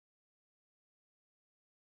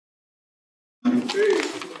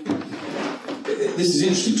this is an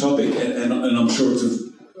interesting topic, and I'm sure it's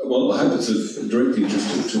well, I hope it's of direct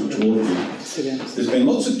interest to all of you. There's been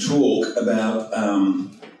lots of talk about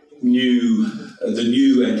the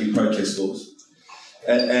new anti-protest laws,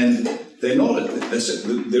 and they're not.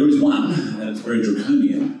 There is one, and it's very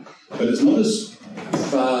draconian, but it's not as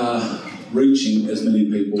far-reaching as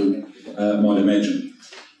many people might imagine.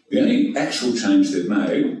 The only actual change they've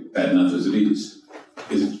made, bad enough as it is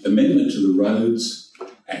an amendment to the Roads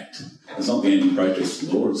Act. It's not the anti-protest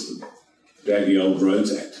law; it's the daggy old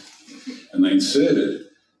Roads Act. And they inserted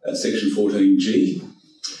section 14G,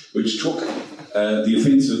 which took the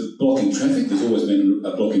offence of blocking traffic. There's always been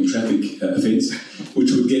a blocking traffic offence,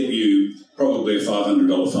 which would get you probably a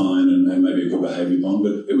 $500 fine and maybe a good behaviour bond,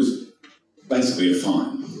 but it was basically a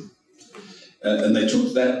fine. And they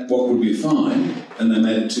took that, what would be a fine, and they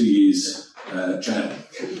made it 2 years jail.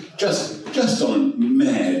 Just on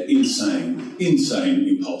mad, insane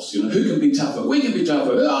impulse. You know, who can be tougher? We can be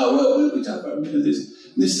tougher. Oh, well, we'll be tougher. You know,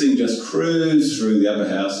 this thing just cruised through the upper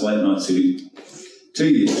house, late night sitting, 2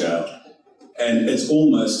 years jail, and it's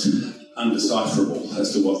almost undecipherable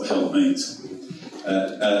as to what the hell it means.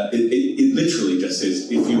 It literally just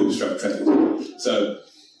says, if you obstruct traffic. So,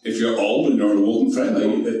 if you're old and you're on a walking frame,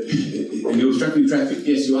 and you're obstructing traffic,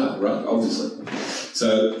 yes, you are, right? Obviously.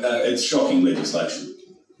 So, it's shocking legislation.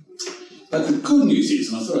 But the good news is,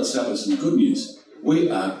 and I thought I'd start with some good news,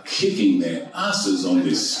 we are kicking their asses on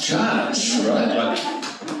this charge, right? Like,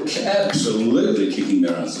 absolutely kicking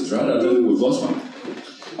their asses, right? I don't think we've lost one.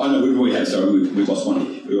 Oh no, we have, sorry, we've lost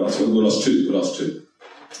one. We lost two.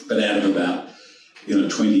 But out of about,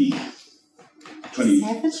 27.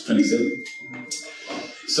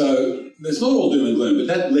 So it's not all doom and gloom, but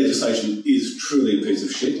that legislation is truly a piece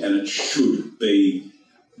of shit and it should be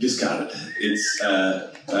discarded. It's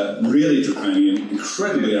really draconian,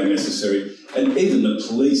 incredibly unnecessary, and even the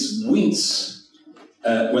police wince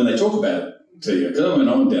when they talk about it to you. Because when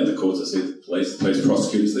I went down to the courts, I see the police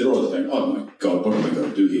prosecutors, they're all going, oh my God, what have we got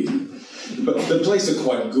to do here? But the police are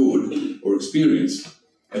quite good or experienced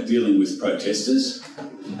at dealing with protesters,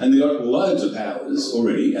 and they've got loads of powers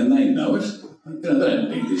already, and they know it. They don't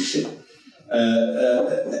need this shit.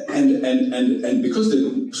 And because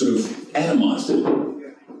they've sort of atomised it,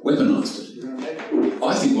 weaponised it,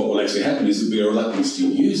 I think what will actually happen is there'll be a reluctance to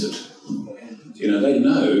use it. They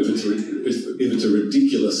know if it's a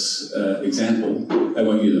ridiculous example, they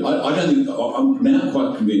won't use it. I don't think, I'm now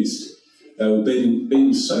quite convinced they were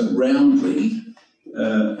beaten so roundly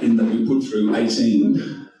in that we put through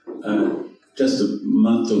 18 just a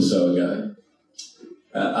month or so ago,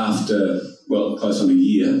 after, close on a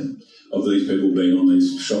year of these people being on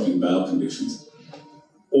these shocking bail conditions.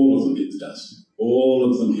 All of them hit the dust. All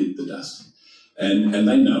of them hit the dust. And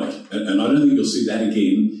they know it. And I don't think you'll see that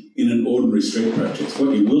again in an ordinary street protest.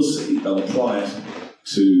 What you will see, they'll apply it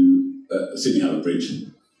to Sydney Harbour Bridge.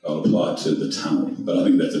 They'll apply it to the tunnel. But I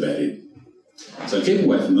think that's about it. So keep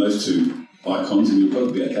away from those two icons and you'll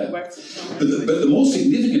probably be okay. But the more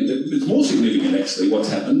significant, it's more significant actually what's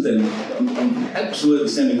happened, then I'm absolutely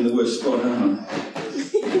standing in the worst spot, aren't I?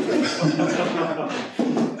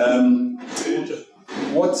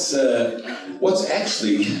 What's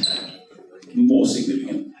actually more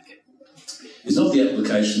significant is not the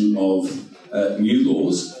application of new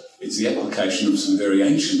laws, it's the application of some very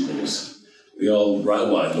ancient laws, the old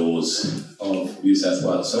railway laws of New South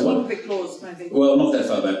Wales. So Olympic laws, maybe. Well, not that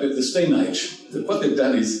far back, but the steam age. What they've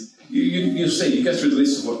done is, you'll see, you go through the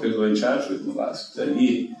list of what people have been charged with in the last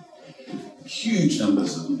year. Huge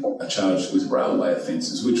numbers of them are charged with railway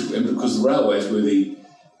offences, because the railways were the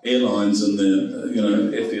airlines and the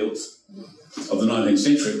airfields of the 19th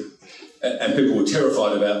century, and people were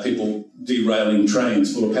terrified about people derailing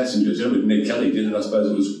trains full of passengers. When Ned Kelly did it, I suppose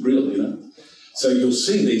it was real, So you'll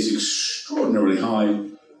see these extraordinarily high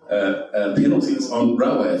penalties on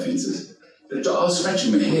railway offences. I was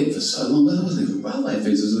scratching my head for so long. What were the railway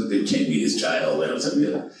offences? They're 10 years jail or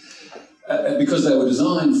something. Because they were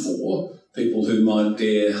designed for people who might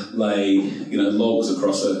dare lay, logs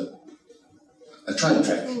across a train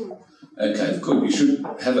track. Okay, good. You should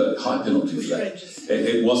have a high penalty for that.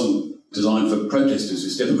 It wasn't designed for protesters who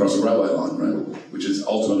step across a railway line, right? Which is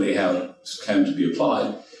ultimately how it came to be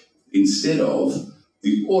applied, instead of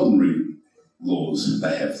the ordinary laws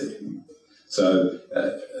they have there. So,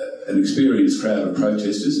 an experienced crowd of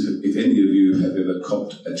protesters, if any of you have ever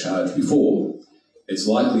copped a charge before, it's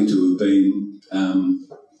likely to have been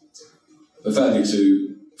a failure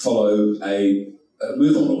to follow a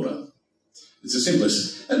move-on order. It's the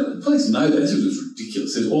simplest. And the police know this. It was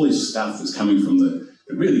ridiculous. There's all this stuff that's coming from it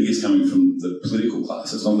really is coming from the political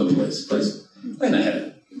class. It's not the police. Police, they know how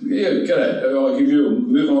to, go ahead. I'll give you a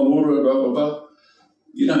move-on order, blah, blah, blah.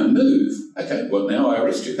 You don't move. Okay, well, now I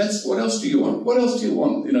arrest you. That's, what else do you want? What else do you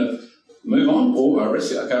want? You know, move on, or I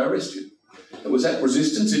arrest you. Okay, I arrest you. Was that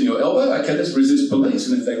resistance in your elbow? Okay, let's resist police.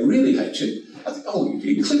 And if they really hate you, I think, oh,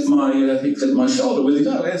 he clipped my shoulder with his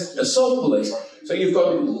arm. That's assault police. So you've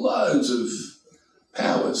got loads of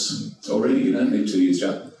powers already. You don't need 2 years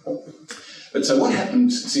jail. But so what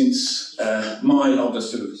happened since I'll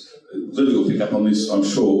just sort of, Lilli will pick up on this, I'm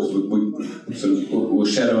sure, because we sort of, we're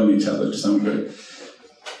shadowing each other to some degree.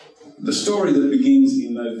 The story that begins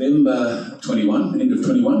in November 21, end of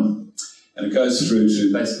 21, and it goes through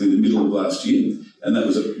to basically the middle of last year, and that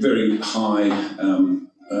was a very high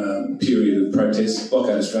period of protests,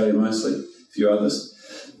 Blockade Australia mostly, a few others,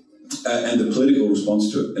 and the political response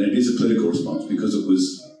to it. And it is a political response because it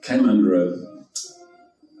came under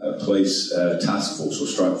a police task force or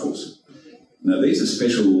strike force. Now these are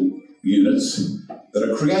special units that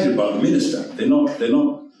are created by the minister. They're not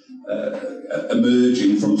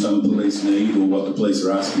emerging from some police need or what the police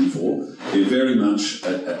are asking for. They're very much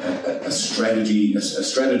a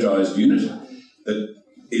strategised unit that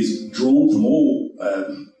is drawn from all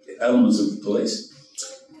elements of the police,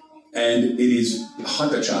 and it is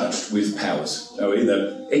hypercharged with powers. So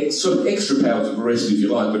either sort of extra powers of arrest, if you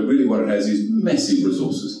like, but really what it has is massive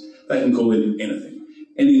resources. They can call in anything,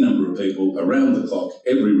 any number of people, around the clock,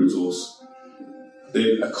 every resource.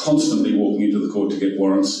 They are constantly walking into the court to get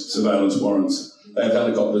warrants, surveillance warrants. They have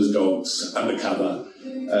helicopters, dogs, undercover,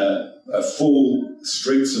 a full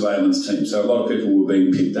street surveillance team. So a lot of people were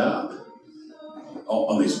being picked up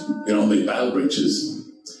on these, on these bail breaches.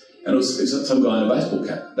 And it was some guy in a baseball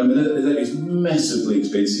cap. I mean, that is massively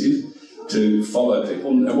expensive to follow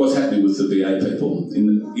people. And what's happening with the BA people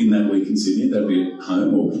in that week in Sydney? They'd be at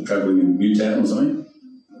home or travelling in Newtown or something.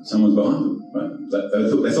 Someone's behind them. Right?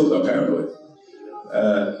 They thought they were paranoid.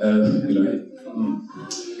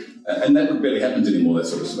 And that barely happens anymore, that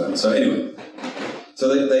sort of surveillance. So anyway,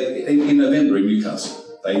 they in November in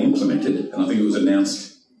Newcastle, they implemented, and I think it was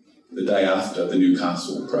announced the day after the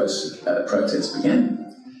Newcastle protest began,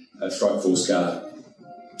 Strike Force Guard.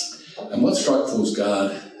 And what Strike Force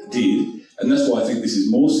Guard did, and that's why I think this is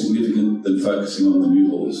more significant than focusing on the new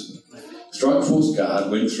laws, Strike Force Guard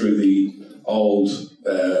went through the old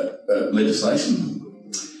legislation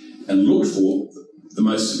and looked for the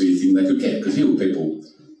most severe thing they could get, because here were people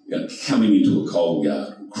coming into a coal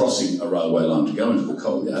yard, crossing a railway line to go into a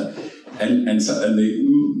coal yard, and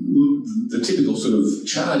the typical sort of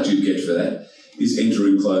charge you'd get for that is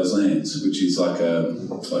entering closed lands, which is like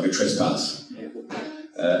a trespass,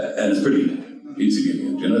 and it's pretty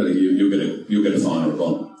insignificant. You'll get a fine or a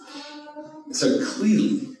bond. So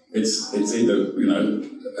clearly, it's either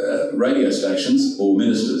radio stations or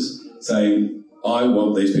ministers saying, I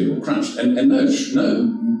want these people crunched, and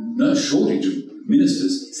no shortage of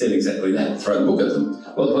ministers said exactly that. Throw a book at them.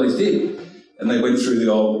 Well, the police did, and they went through the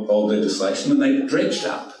old legislation and they dredged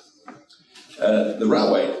up the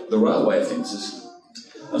railway offences.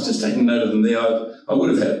 I was just taking note of them there. I would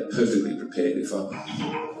have had it perfectly prepared if I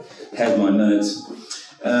had my notes.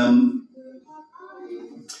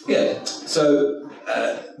 So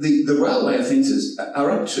the railway offences are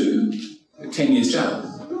up to 10 years jail.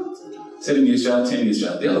 7 years jail, 10 years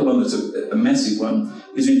jail. The other one that's a massive one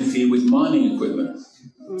is interfere with mining equipment.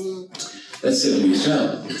 That's 7 years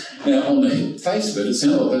jail. Now, on the face of it, it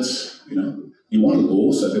sounds like that's, you want a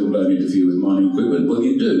law so people don't interfere with mining equipment. Well,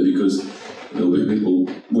 you do, because there'll be people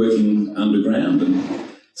working underground and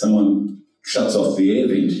someone shuts off the air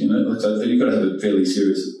vent, so you've got to have a fairly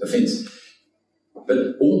serious offence.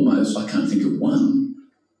 But almost, I can't think of one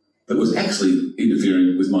that was actually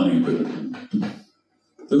interfering with mining equipment.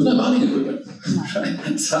 There was no mining equipment.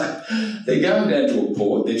 Right? So they're going down to a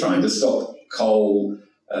port, they're trying to stop coal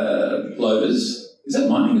loaders. Is that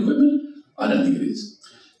mining equipment? I don't think it is.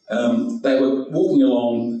 They were walking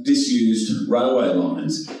along disused railway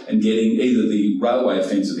lines and getting either the railway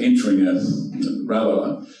offence of entering a railway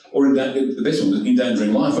line, or the best one was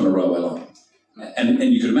endangering life on a railway line. And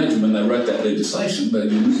you could imagine when they wrote that legislation, they were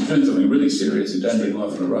doing something really serious, endangering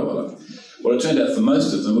life on a railway line. Well, it turned out for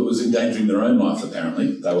most of them it was endangering their own life,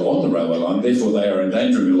 apparently. They were on the railway line, therefore they are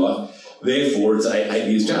endangering your life, therefore it's 8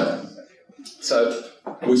 years jail. So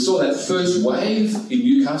we saw that first wave in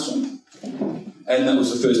Newcastle, and that was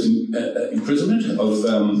the first imprisonment of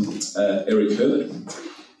Eric Herbert.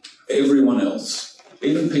 Everyone else,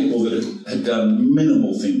 even people that had done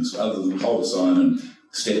minimal things other than hold a sign and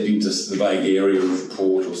stepped into the vague area of the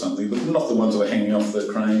port or something, but not the ones that were hanging off the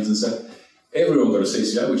cranes and stuff, everyone got a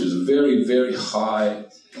CCO, which is a very, very high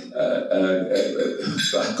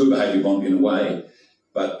good behaviour bond in a way,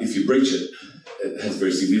 but if you breach it, it has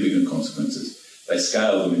very significant consequences. They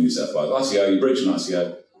scale them in New South Wales. ICO, you breach an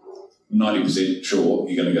ICO, 90% sure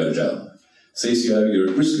you're going to go to jail. CCO, you're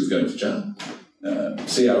at risk of going to jail.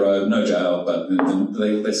 CRO, no jail, but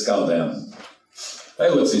they scale down. They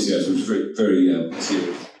all got CCOs, which is very, very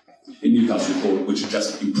serious. In Newcastle Court, which had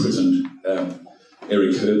just imprisoned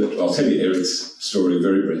Eric Herbert. I'll tell you Eric's story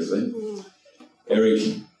very briefly. Eric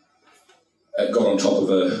got on top of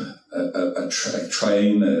a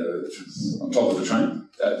train, on top of a train,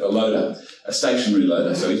 a loader, a stationary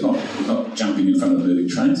loader, so he's not jumping in front of moving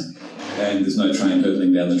trains, and there's no train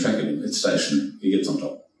hurtling down the track at him. It's stationary. He gets on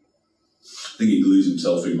top. I think he glues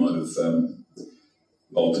himself, or he might have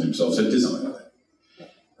bolted himself, so it did something like that.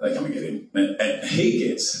 They come and get him. And he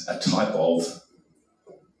gets a type of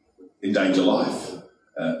endanger life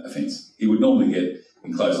offence. He would normally get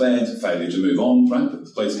enclosed lands, failure to move on, right? But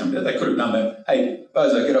the police come down. They could have done that. Hey,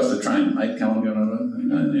 Bozo, get off the train, mate. Come on.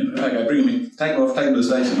 Okay, bring him in. Take him off, take him to the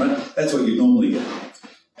station, right? That's what you'd normally get.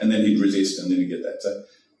 And then he'd resist and then he'd get that. So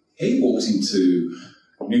he walks into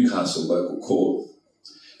Newcastle local court,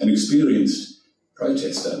 an experienced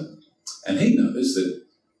protester, and he knows that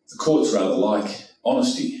the court's rather like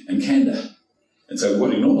honesty and candour. And so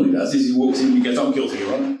what he normally does is he walks in and he goes, I'm guilty,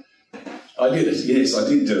 Your Honour. I did it, yes, I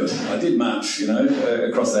did do it. I did march,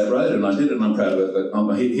 across that road, and I did it, and I'm proud of it, but I'm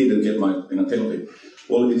here to get my penalty.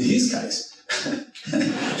 Well, in his case,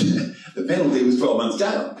 the penalty was 12 months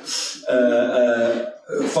jail.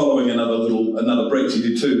 Following another breach, he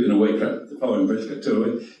did 2 in a week, right? The following breach, 2 in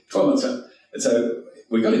a week, 12 months jail. And so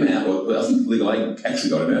we got him out. Well, I think Legal Aid actually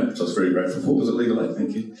got him out, which I was very grateful for. Was it Legal Aid?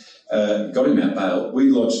 Thank you. Got him out bail. We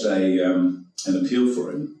lodged an appeal for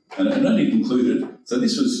him, and it only concluded. So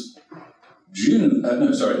this was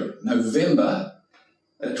November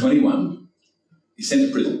 21. He's sent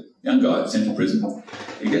to prison. Young guy sent to prison.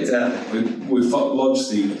 He gets out. We lodged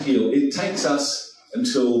the appeal. It takes us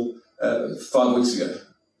until 5 weeks ago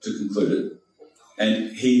to conclude it,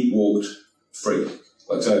 and he walked free.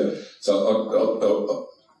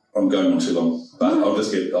 I'm going on too long, but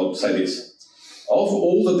I'll say this. Of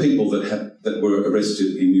all the people that were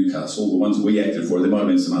arrested in Newcastle, the ones we acted for, there might have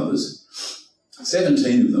been some others,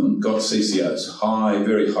 17 of them got CCOs, high,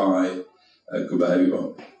 very high, good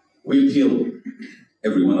behaviour. We appealed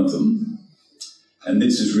every one of them, and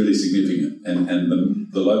this is really significant,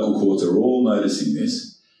 and the local courts are all noticing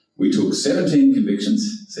this. We took 17 convictions,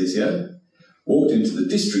 CCO, walked into the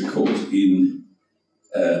district court in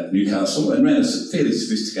Newcastle and ran a fairly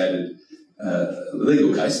sophisticated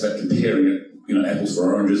legal case about comparing it, apples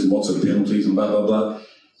for oranges and what sort of penalties and blah, blah, blah.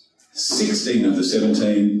 16 of the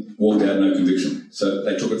 17 walked out no conviction. So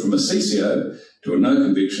they took it from a CCO to a no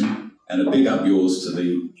conviction, and a big up yours to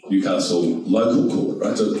the Newcastle local court,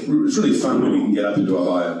 right? So it's really fun when you can get up into a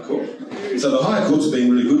higher court. So the higher courts have been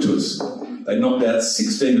really good to us. They knocked out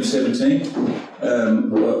 16 of 17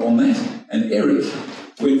 on that, and Eric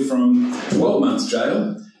went from 12 months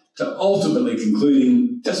jail to ultimately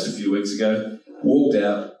concluding just a few weeks ago, walked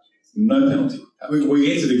out, no penalty.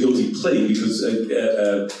 We entered a guilty plea because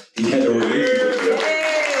he had already entered it.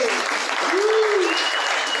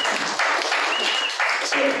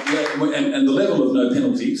 So, and the level of no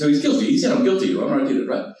penalty, so he's guilty. He said, I'm guilty, Your Honour, I did it,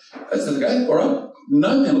 right? That's okay, all right.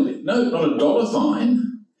 No penalty. No, not a $1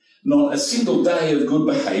 fine, not a single day of good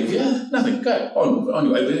behaviour, nothing. Go on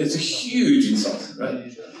your way. But it's a huge insult, right?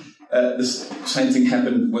 The same thing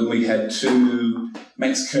happened when we had 2,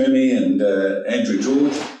 Max Kearney and Andrew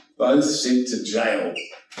George, both sent to jail.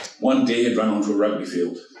 One dared run onto a rugby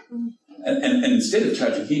field. And instead of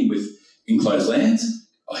charging him with enclosed lands,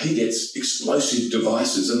 he gets explosive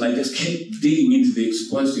devices, and they just kept digging into the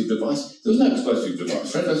explosive device. There was no explosive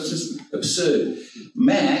device, right? That was just absurd.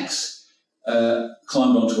 Max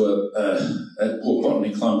climbed onto at Port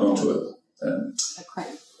Botany, climbed onto a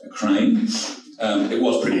crane. It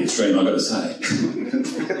was pretty extreme, I've got to say.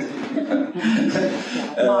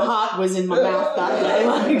 My heart was in my mouth that day.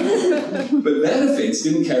 But that offence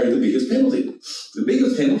didn't carry the biggest penalty. The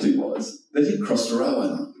biggest penalty was that he'd crossed a railway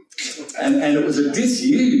line. And it was a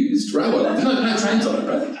disused railway line. No trains on it,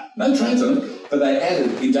 right? No trains on it. But they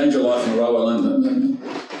added endanger life on a railway line.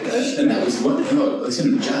 And that was the one. They sent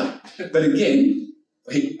him to jail. But again,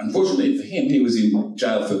 unfortunately for him, he was in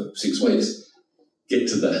jail for 6 weeks. Get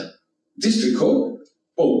to the district court,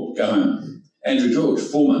 boom, go home. Andrew George,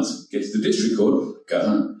 4 months, gets to the district court, go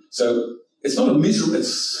home. So it's not a miserable,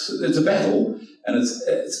 it's a battle, and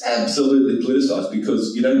it's absolutely politicised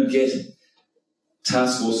because you don't get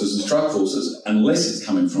task forces and strike forces unless it's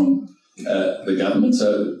coming from the government.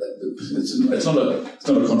 So it's not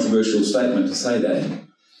a controversial statement to say that.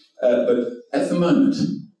 But at the moment,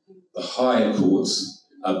 the higher courts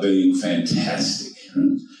are being fantastic.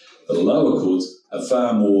 The lower courts are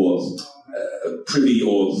far more privy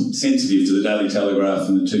or sensitive to the Daily Telegraph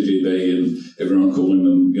and the 2GB and everyone calling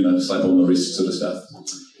them, you know, slap on the wrist sort of stuff.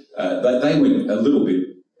 They went a little bit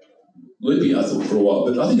loopy, I thought, for a while,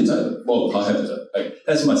 but I think it's over. Well, I hope it's over. Okay.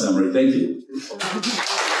 That's my summary. Thank you.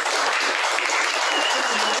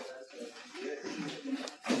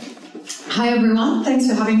 Hi everyone, thanks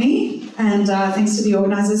for having me, and thanks to the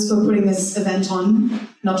organisers for putting this event on,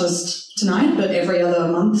 not just tonight, but every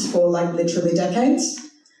other month for like literally decades.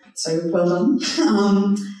 So well done.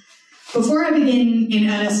 Before I begin in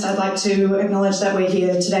earnest, I'd like to acknowledge that we're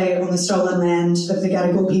here today on the stolen land of the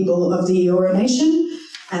Gadigal people of the Eora Nation,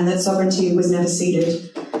 and that sovereignty was never ceded.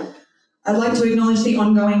 I'd like to acknowledge the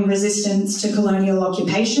ongoing resistance to colonial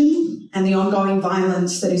occupation and the ongoing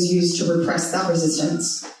violence that is used to repress that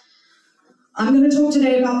resistance. I'm going to talk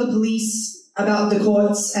today about the police, about the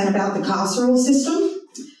courts, and about the carceral system.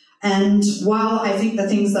 And while I think the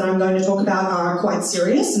things that I'm going to talk about are quite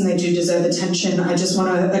serious and they do deserve attention, I just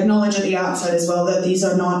want to acknowledge at the outset as well that these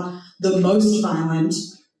are not the most violent,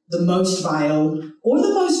 the most vile, or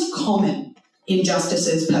the most common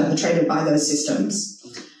injustices perpetrated by those systems.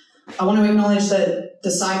 I want to acknowledge that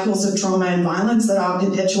the cycles of trauma and violence that are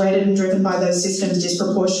perpetuated and driven by those systems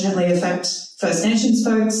disproportionately affect First Nations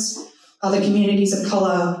folks, other communities of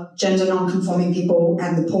colour, gender non-conforming people,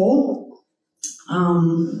 and the poor.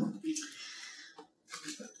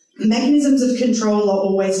 Mechanisms of control are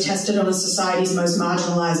always tested on a society's most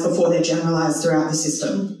marginalised before they're generalised throughout the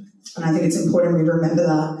system. And I think it's important we remember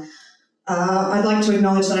that. I'd like to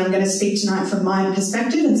acknowledge that I'm going to speak tonight from my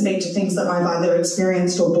perspective and speak to things that I've either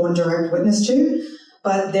experienced or borne direct witness to.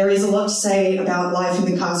 But there is a lot to say about life in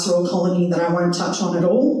the carceral colony that I won't touch on at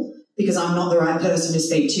all, because I'm not the right person to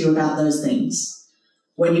speak to you about those things.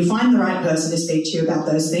 When you find the right person to speak to you about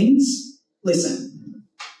those things, listen.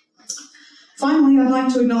 Finally, I'd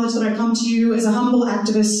like to acknowledge that I come to you as a humble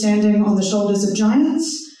activist standing on the shoulders of giants.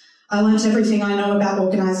 I learnt everything I know about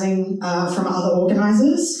organising from other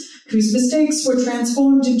organisers, whose mistakes were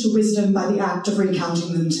transformed into wisdom by the act of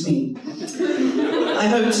recounting them to me. I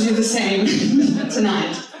hope to do the same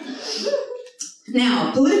tonight.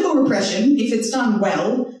 Now, political repression, if it's done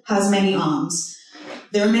well, has many arms.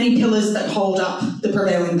 There are many pillars that hold up the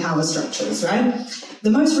prevailing power structures, right? The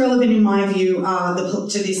most relevant, in my view, to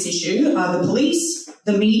this issue are the police,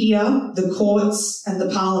 the media, the courts, and the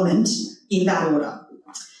parliament, in that order.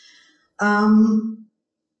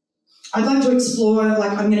 I'd like to explore,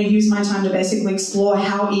 I'm going to use my time to basically explore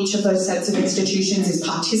how each of those sets of institutions is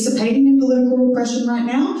participating in political repression right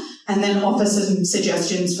now, and then offer some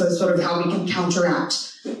suggestions for sort of how we can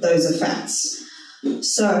counteract those effects.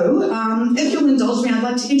 So, if you'll indulge me, I'd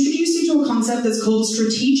like to introduce you to a concept that's called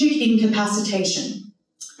strategic incapacitation.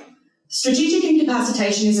 Strategic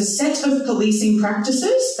incapacitation is a set of policing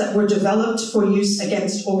practices that were developed for use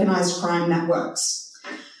against organised crime networks.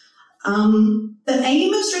 The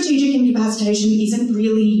aim of strategic incapacitation isn't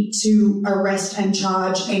really to arrest and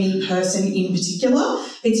charge any person in particular.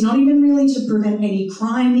 It's not even really to prevent any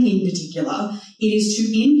crime in particular. It is to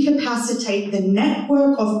incapacitate the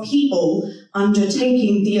network of people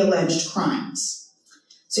undertaking the alleged crimes.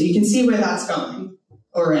 So you can see where that's going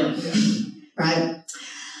already, right?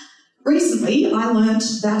 Recently, I learnt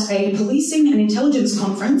that a policing and intelligence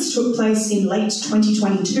conference took place in late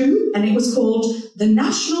 2022, and it was called the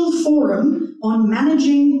National Forum on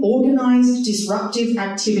Managing Organised Disruptive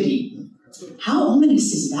Activity. How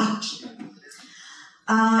ominous is that?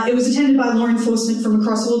 It was attended by law enforcement from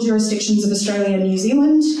across all jurisdictions of Australia and New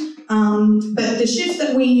Zealand, but the shift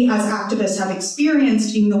that we as activists have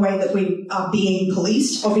experienced in the way that we are being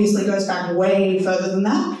policed obviously goes back way further than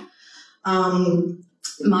that.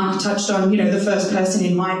 Mark touched on, the first person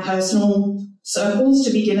in my personal circles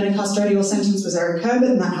to be given a custodial sentence was Eric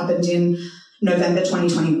Herbert, and that happened in November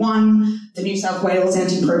 2021. The New South Wales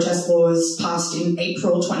anti-protest laws passed in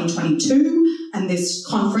April 2022, and this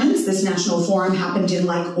conference, this national forum, happened in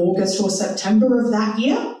August or September of that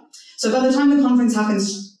year. So by the time the conference happened,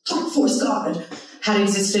 Strike Force Guard had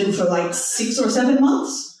existed for 6 or 7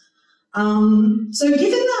 months. So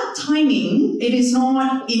given that timing, it is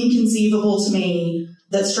not inconceivable to me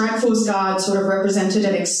that Strike Force Guard sort of represented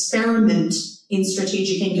an experiment in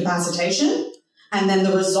strategic incapacitation, and then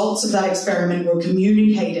the results of that experiment were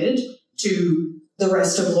communicated to the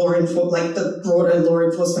rest of law enforcement, the broader law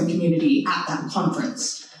enforcement community at that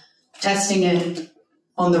conference, testing it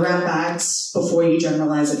on the rat bags before you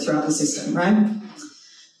generalise it throughout the system, right?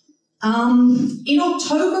 In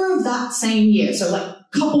October of that same year, so a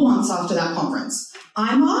couple months after that conference,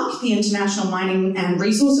 IMARC, the International Mining and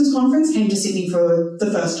Resources Conference, came to Sydney for the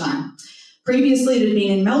first time. Previously, it had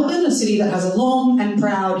been in Melbourne, a city that has a long and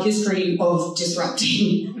proud history of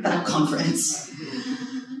disrupting that conference.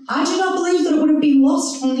 I do not believe that it would have been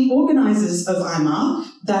lost on the organisers of IMARC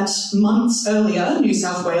that months earlier, New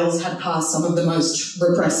South Wales had passed some of the most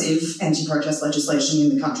repressive anti-protest legislation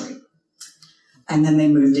in the country. And then they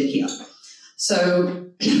moved it here. So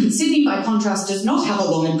Sydney, by contrast, does not have a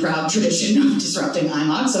long and proud tradition of disrupting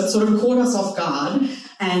IMARC, so it sort of caught us off guard.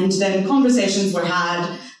 And then conversations were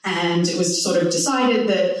had, and it was sort of decided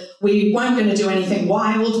that we weren't going to do anything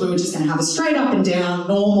wild. We were just going to have a straight up and down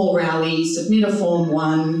normal rally, submit a Form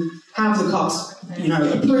 1, have the cops,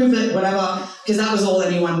 approve it, whatever, because that was all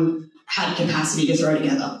anyone had capacity to throw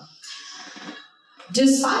together.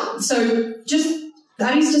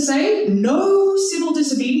 That is to say, no civil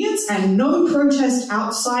disobedience and no protest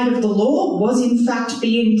outside of the law was in fact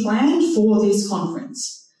being planned for this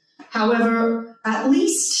conference. However, at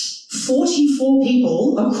least 44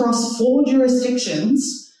 people across 4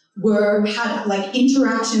 jurisdictions had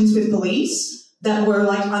interactions with police that were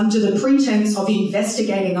under the pretense of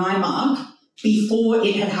investigating IMARC before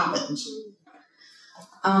it had happened.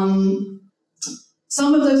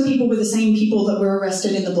 Some of those people were the same people that were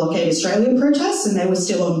arrested in the Blockade Australia protests, and they were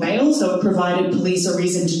still on bail, so it provided police a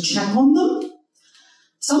reason to check on them.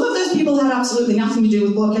 Some of those people had absolutely nothing to do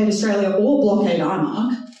with Blockade Australia or Blockade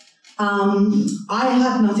IMARC. I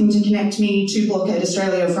had nothing to connect me to Blockade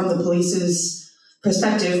Australia from the police's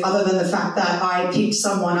perspective, other than the fact that I picked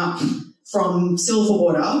someone up from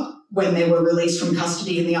Silverwater when they were released from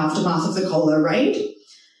custody in the aftermath of the Colo raid.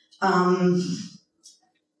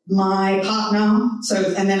 My partner,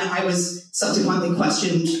 and then I was subsequently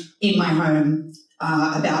questioned in my home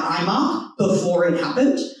about IMARC before it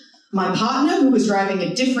happened. My partner, who was driving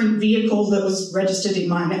a different vehicle that was registered in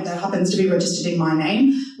my name, that happens to be registered in my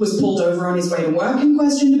name, was pulled over on his way to work and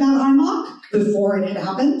questioned about IMARC before it had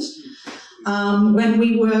happened. When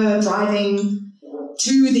we were driving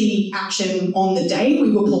to the action on the day,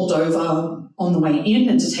 we were pulled over on the way in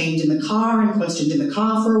and detained in the car and questioned in the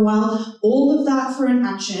car for a while. All of that for an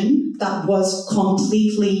action that was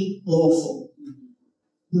completely lawful.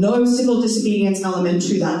 No civil disobedience element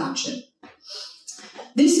to that action.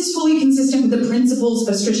 This is fully consistent with the principles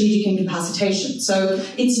of strategic incapacitation. So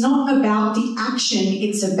it's not about the action,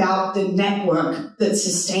 it's about the network that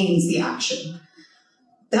sustains the action.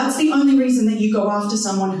 That's the only reason that you go after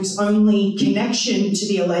someone whose only connection to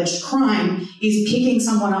the alleged crime is picking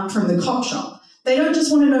someone up from the cop shop. They don't just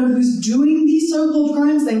want to know who's doing these so-called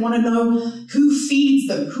crimes, they want to know who feeds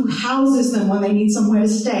them, who houses them when they need somewhere to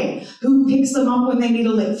stay, who picks them up when they need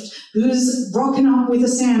a lift, who's rocking up with a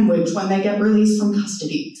sandwich when they get released from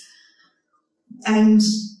custody. And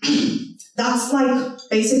that's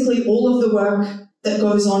basically all of the work that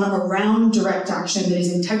goes on around direct action that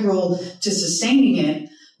is integral to sustaining it,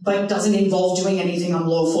 but doesn't involve doing anything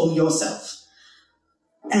unlawful yourself.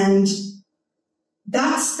 And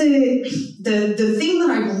that's the thing that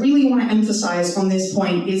I really want to emphasize on this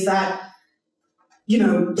point is that,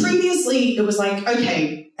 previously it was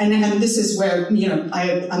okay, and this is where,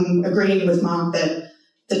 I'm agreeing with Mark that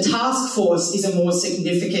the task force is a more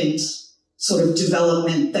significant sort of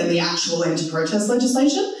development than the actual anti-protest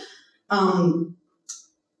legislation.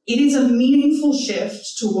 It is a meaningful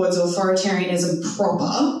shift towards authoritarianism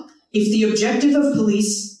proper if the objective of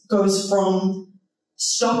police goes from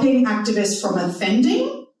stopping activists from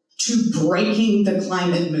offending to breaking the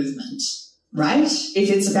climate movement, right? If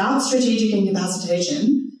it's about strategic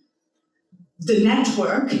incapacitation, the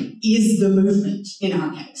network is the movement in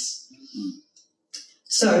our case.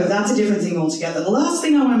 So that's a different thing altogether. The last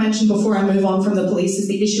thing I want to mention before I move on from the police is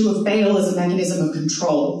the issue of bail as a mechanism of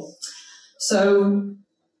control. So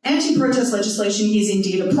anti-protest legislation is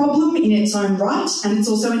indeed a problem in its own right, and it's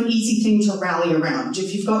also an easy thing to rally around.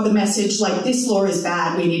 If you've got the message this law is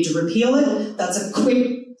bad, we need to repeal it, that's a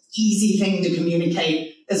quick, easy thing to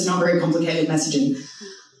communicate. It's not very complicated messaging.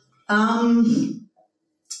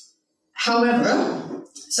 However,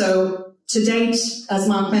 so to date, as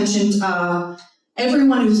Mark mentioned,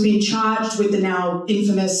 everyone who's been charged with the now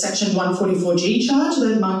infamous Section 144G charge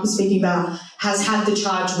that Mark was speaking about has had the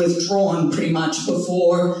charge withdrawn pretty much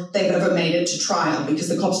before they've ever made it to trial, because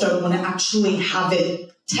the cops don't want to actually have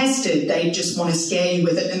it tested. They just want to scare you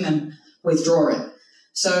with it and then withdraw it.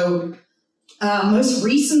 So most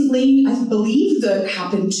recently, I believe that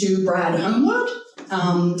happened to Brad Homewood,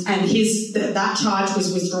 and that charge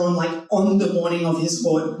was withdrawn on the morning of his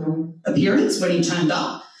court appearance when he turned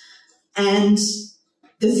up. And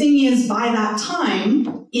the thing is, by that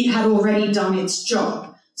time, it had already done its job.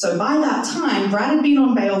 So by that time, Brad had been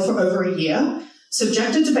on bail for over a year,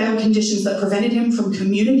 subjected to bail conditions that prevented him from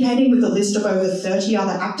communicating with a list of over 30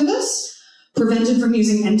 other activists, prevented from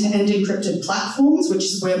using end-to-end encrypted platforms, which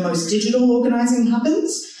is where most digital organising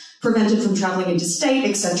happens, prevented from travelling interstate,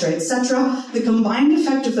 etc., etc. The combined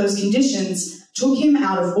effect of those conditions took him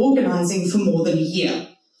out of organising for more than a year.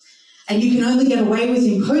 And you can only get away with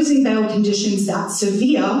imposing bail conditions that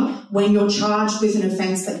severe when you're charged with an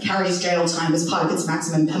offence that carries jail time as part of its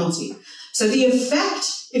maximum penalty. So the effect,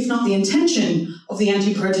 if not the intention, of the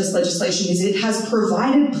anti-protest legislation is it has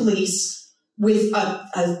provided police with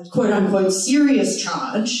a quote-unquote serious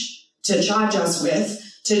charge to charge us with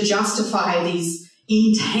to justify these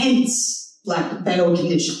intense bail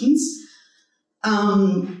conditions.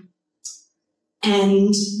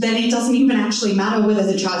 And then it doesn't even actually matter whether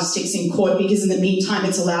the charge sticks in court, because in the meantime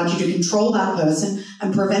it's allowed you to control that person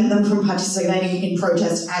and prevent them from participating in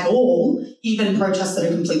protests at all, even protests that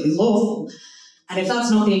are completely lawful. And if that's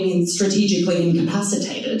not being strategically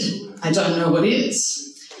incapacitated, I don't know what is.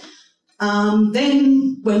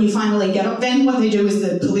 Then when you finally get up, then what they do is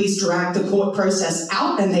the police drag the court process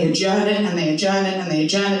out and they adjourn it and they adjourn it and they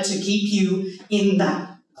adjourn it to keep you in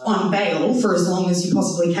that on bail for as long as you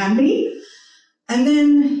possibly can be. And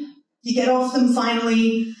then you get off them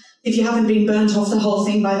finally. If you haven't been burnt off the whole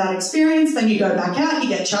thing by that experience, then you go back out, you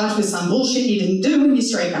get charged with some bullshit you didn't do, and you're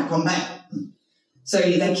straight back on bail. So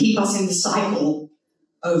they keep us in the cycle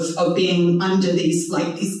of being under these,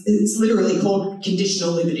 it's literally called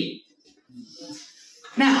conditional liberty.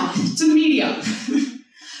 Now, to the media.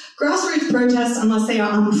 Grassroots protests, unless they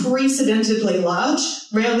are unprecedentedly large,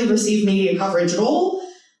 rarely receive media coverage at all.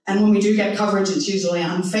 And when we do get coverage, it's usually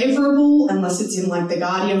unfavourable, unless it's in The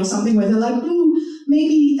Guardian or something where they're like, ooh,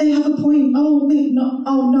 maybe they have a point. Oh, maybe no.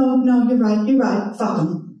 Oh, no, you're right. Fuck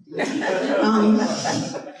them.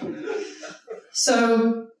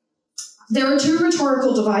 So there are two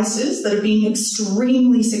rhetorical devices that have been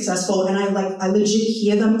extremely successful, and I legit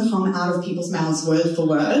hear them come out of people's mouths word for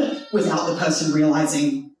word without the person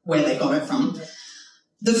realising where they got it from.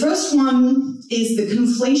 The first one is the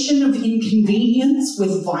conflation of inconvenience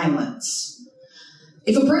with violence.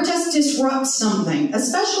 If a protest disrupts something,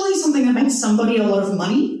 especially something that makes somebody a lot of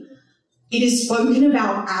money, it is spoken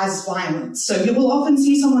about as violence. So you will often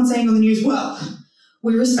see someone saying on the news, well,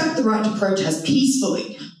 we respect the right to protest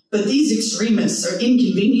peacefully, but these extremists are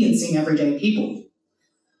inconveniencing everyday people.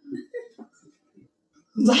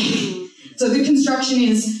 So the construction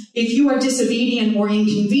is, if you are disobedient or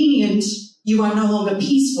inconvenient, you are no longer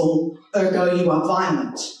peaceful, ergo you are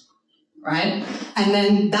violent, right? And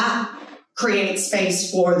then that creates space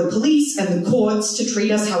for the police and the courts to treat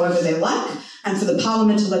us however they like, and for the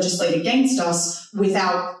parliament to legislate against us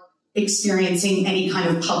without experiencing any kind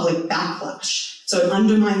of public backlash. So it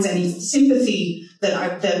undermines any sympathy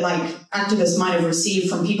that activists might have received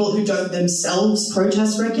from people who don't themselves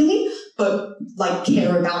protest regularly, but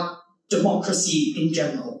care about democracy in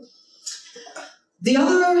general. The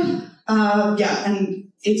other,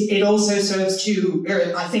 and it also serves to,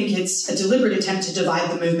 I think it's a deliberate attempt to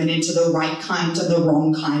divide the movement into the right kind and the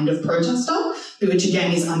wrong kind of protester, which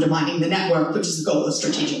again is undermining the network, which is the goal of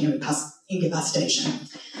strategic incapacitation.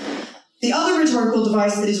 The other rhetorical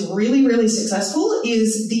device that is really, really successful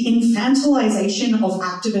is the infantilization of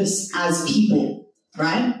activists as people,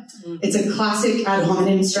 right? It's a classic ad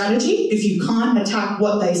hominem strategy. If you can't attack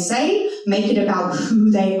what they say, make it about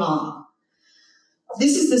who they are.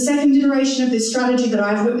 This is the second iteration of this strategy that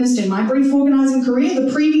I've witnessed in my brief organising career.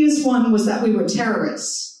 The previous one was that we were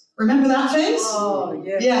terrorists. Remember that phase? Oh,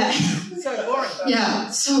 yeah. Yeah. So boring.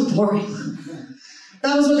 Yeah, so boring.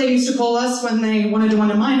 That was what they used to call us when they wanted to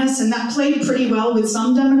undermine us, and that played pretty well with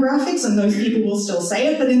some demographics, and those people will still say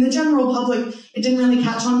it, but in the general public, it didn't really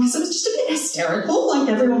catch on because it was just a bit hysterical.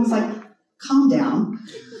 Everyone was like, calm down.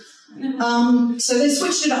 So they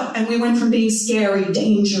switched it up, and we went from being scary,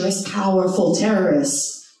 dangerous, powerful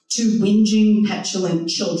terrorists to whinging, petulant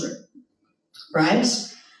children, right?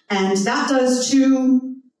 And that does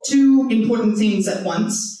two important things at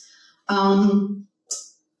once.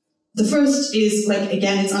 The first is,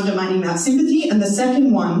 again, it's undermining that sympathy, and the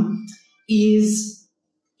second one is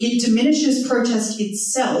it diminishes protest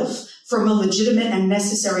itself from a legitimate and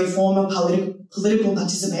necessary form of political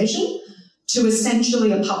participation to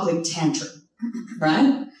essentially a public tantrum,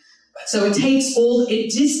 right? So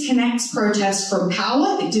it disconnects protest from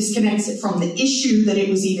power, it disconnects it from the issue that it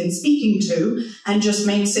was even speaking to, and just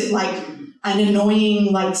makes it an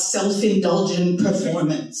annoying, self-indulgent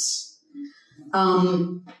performance.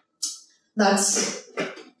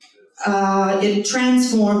 It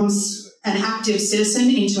transforms an active citizen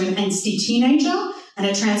into an angsty teenager, and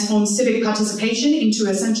it transforms civic participation into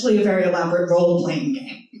essentially a very elaborate role-playing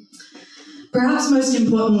game. Perhaps most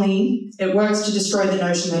importantly, it works to destroy the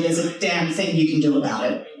notion that there's a damn thing you can do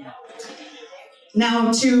about it.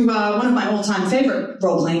 Now to one of my all-time favourite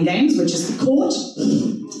role-playing games, which is the court.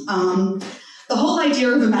 The whole idea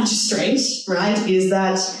of a magistrate, right, is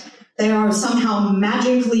that they are somehow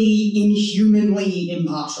magically, inhumanly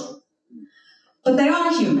impartial. But they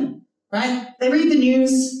are human, right? They read the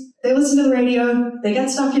news, they listen to the radio, they get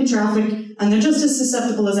stuck in traffic, and they're just as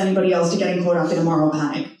susceptible as anybody else to getting caught up in a moral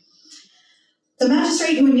panic. The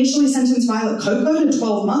magistrate who initially sentenced Violet Coco to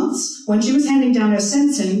 12 months, when she was handing down her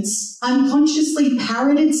sentence, unconsciously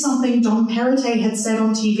parroted something Dom Perrottet had said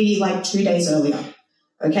on TV like 2 days earlier,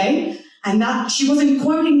 okay? And that she wasn't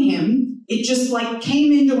quoting him, it just like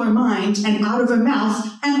came into her mind and out of her mouth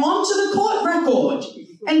and onto the court record.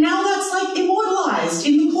 And now that's like immortalized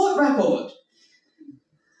in the court record.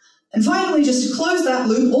 And finally, just to close that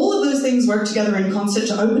loop, all of those things work together in concert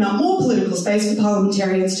to open up more political space for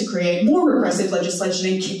parliamentarians to create more repressive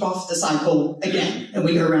legislation and kick off the cycle again, and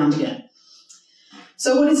we go around again.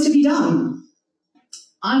 So what is to be done?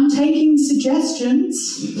 I'm taking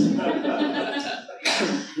suggestions.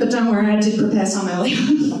 But don't worry, I did prepare some earlier.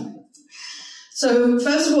 So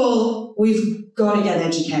first of all, we've got to get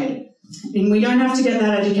educated. And we don't have to get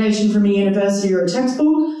that education from a university or a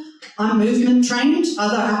textbook. I'm movement trained.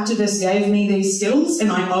 Other activists gave me these skills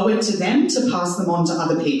and I owe it to them to pass them on to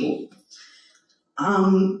other people.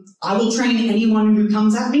 I will train anyone who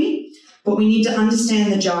comes at me, but we need to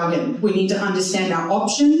understand the jargon. We need to understand our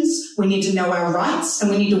options. We need to know our rights and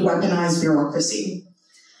we need to weaponize bureaucracy.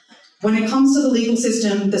 When it comes to the legal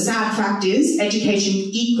system, the sad fact is education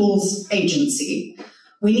equals agency.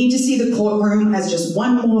 We need to see the courtroom as just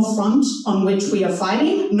one more front on which we are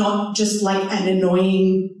fighting, not just like an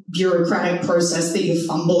annoying bureaucratic process that you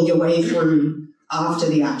fumble your way through after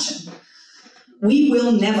the action. We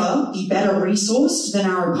will never be better resourced than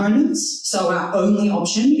our opponents, so our only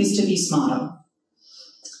option is to be smarter.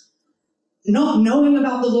 Not knowing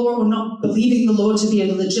about the law or not believing the law to be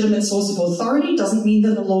a legitimate source of authority doesn't mean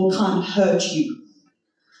that the law can't hurt you.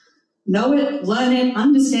 Know it, learn it,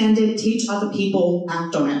 understand it, teach other people,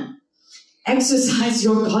 act on it. Exercise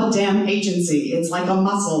your goddamn agency. It's like a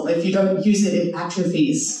muscle. If you don't use it, it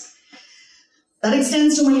atrophies. That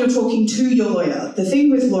extends to when you're talking to your lawyer. The thing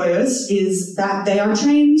with lawyers is that they are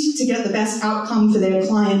trained to get the best outcome for their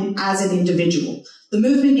client as an individual. The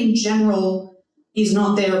movement in general is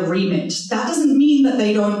not their remit. That doesn't mean that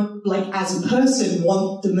they don't, like, as a person,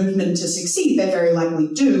 want the movement to succeed. They very likely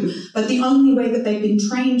do. But the only way that they've been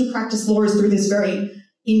trained to practice law is through this very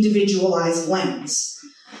individualized lens.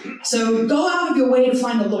 So go out of your way to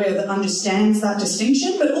find a lawyer that understands that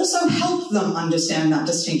distinction, but also help them understand that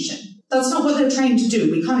distinction. That's not what they're trained to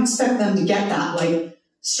do. We can't expect them to get that, like,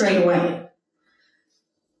 straight away.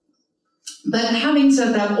 But having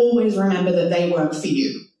said that, always remember that they work for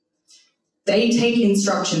you. They take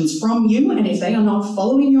instructions from you, and if they are not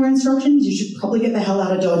following your instructions, you should probably get the hell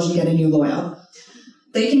out of Dodge and get a new lawyer.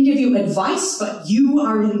 They can give you advice, but you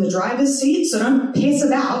are in the driver's seat, so don't piss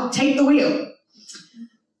about, take the wheel.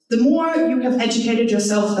 The more you have educated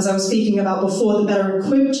yourself, as I was speaking about before, the better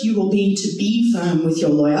equipped you will be to be firm with your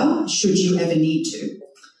lawyer, should you ever need to.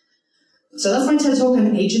 So that's my TED Talk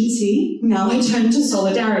on agency. Now I turn to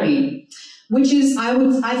solidarity, which is, I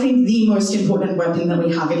think, the most important weapon that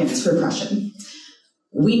we have against repression.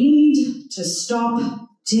 We need to stop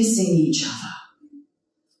dissing each other.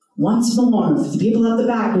 Once more, for the people at the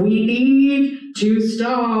back, we need to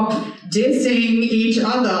stop dissing each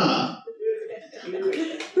other.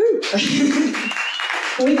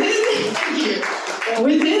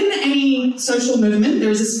 Within any social movement, there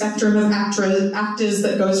is a spectrum of actors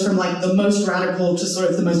that goes from like the most radical to sort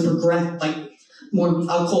of the most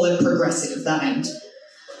I'll call it progressive, that end.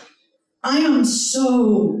 I am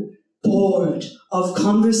so bored of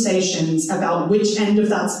conversations about which end of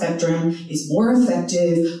that spectrum is more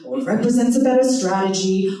effective or represents a better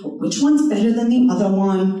strategy or which one's better than the other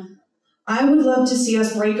one. I would love to see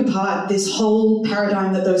us break apart this whole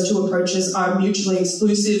paradigm that those two approaches are mutually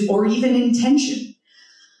exclusive or even in tension.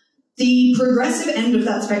 The progressive end of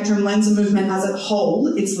that spectrum lends a movement as a whole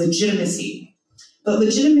its legitimacy. But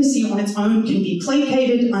legitimacy on its own can be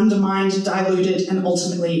placated, undermined, diluted, and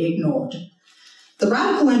ultimately ignored. The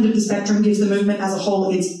radical end of the spectrum gives the movement as a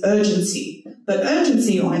whole its urgency, but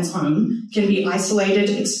urgency on its own can be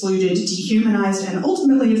isolated, excluded, dehumanized, and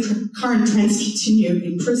ultimately, if current trends continue,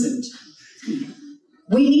 imprisoned.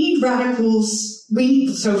 We need radicals.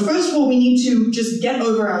 So first of all, we need to just get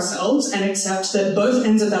over ourselves and accept that both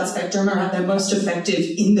ends of that spectrum are at their most effective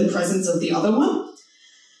in the presence of the other one.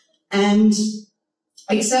 And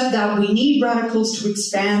accept that we need radicals to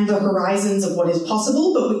expand the horizons of what is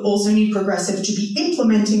possible, but we also need progressive to be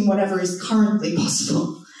implementing whatever is currently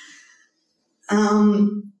possible.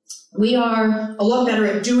 We are a lot better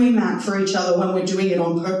at doing that for each other when we're doing it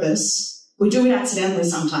on purpose. We do it accidentally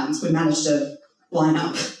sometimes. We manage to line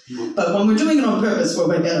up. But when we're doing it on purpose, we're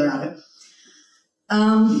way better at it.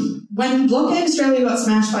 When Blockade Australia got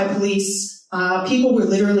smashed by police, people were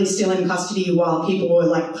literally still in custody while people were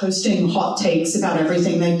like posting hot takes about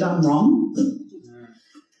everything they'd done wrong.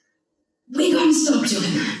 We gotta stop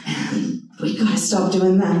doing that, man. We gotta stop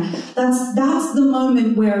doing that. That's the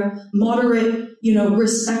moment where moderate,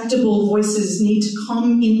 respectable voices need to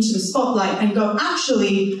come into the spotlight and go,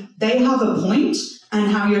 actually, they have a point, and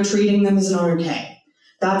how you're treating them is not okay.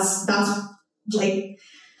 That's like,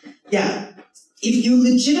 yeah. If you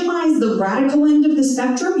legitimize the radical end of the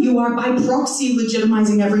spectrum, you are by proxy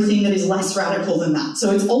legitimizing everything that is less radical than that. So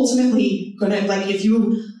it's ultimately gonna, like, if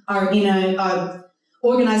you are in a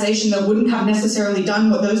organization that wouldn't have necessarily done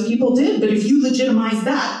what those people did, but if you legitimize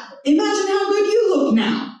that, imagine how good you look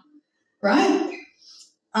now, right?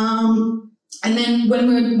 And then when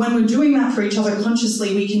we're doing that for each other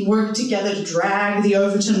consciously, we can work together to drag the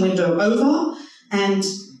Overton window over, and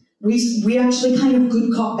we actually kind of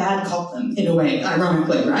good cop, bad cop them in a way,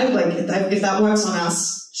 ironically, right? Like if that works on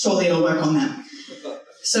us, surely it'll work on them.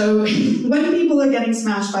 So when people are getting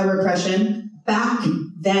smashed by repression, back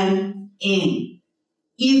them in,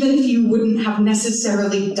 even if you wouldn't have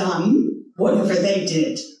necessarily done whatever they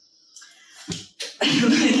did.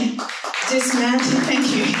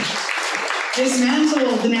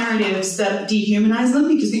 Dismantle the narratives that dehumanize them,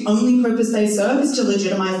 because the only purpose they serve is to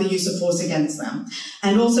legitimize the use of force against them.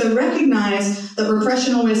 And also recognize that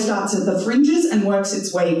repression always starts at the fringes and works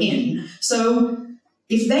its way in. So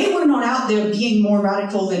if they were not out there being more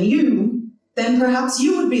radical than you, then perhaps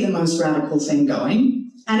you would be the most radical thing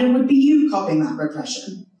going, and it would be you copying that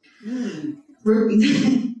repression.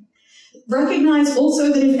 Recognize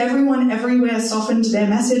also that if everyone everywhere softened their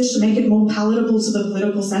message to make it more palatable to the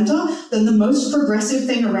political centre, then the most progressive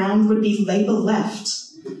thing around would be Labour left.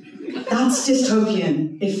 That's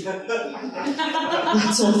dystopian.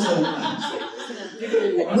 That's awful.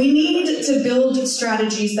 We need to build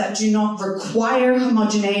strategies that do not require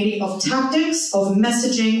homogeneity of tactics, of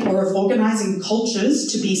messaging, or of organising cultures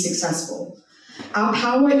to be successful. Our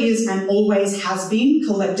power is and always has been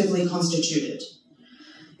collectively constituted.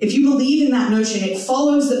 If you believe in that notion, it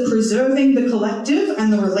follows that preserving the collective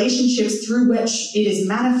and the relationships through which it is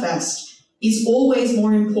manifest is always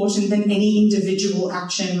more important than any individual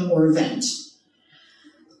action or event.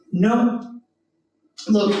 No.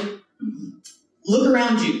 Look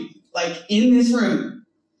around you, like in this room.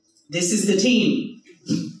 This is the team.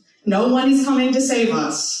 No one is coming to save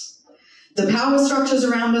us. The power structures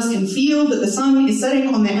around us can feel that the sun is setting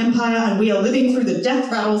on their empire, and we are living through the death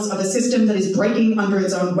rattles of a system that is breaking under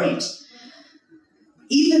its own weight.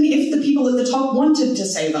 Even if the people at the top wanted to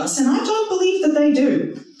save us, and I don't believe that they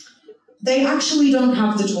do, they actually don't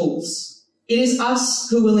have the tools. It is us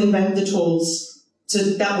who will invent the tools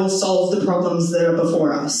that will solve the problems that are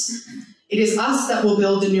before us. It is us that will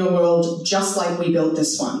build a new world just like we built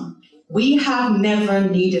this one. We have never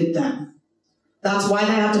needed them. That's why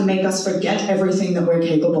they had to make us forget everything that we're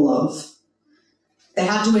capable of. They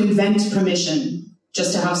had to invent permission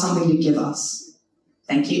just to have something to give us.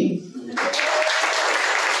 Thank you.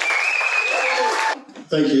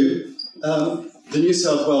 Thank you. The New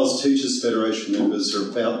South Wales Teachers Federation members are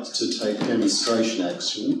about to take demonstration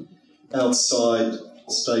action outside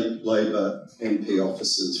state Labor MP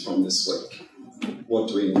offices from this week. What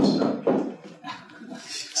do we need to know?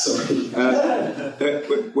 Sorry.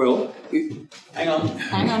 Well, Hang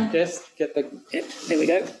on. Just get the... Yep, there we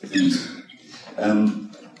go.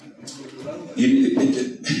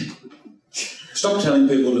 Stop telling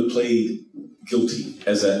people to plead guilty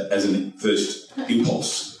as an first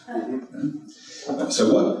impulse.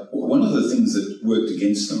 So one of the things that worked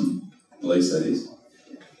against them, police that is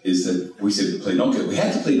that we said plead not guilty. We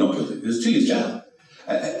had to plead not guilty. It was 2 years jail.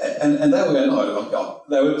 And they were going,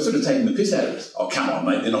 they were sort of taking the piss out of us. Oh, come on,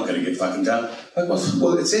 mate, they're not going to get fucking jail.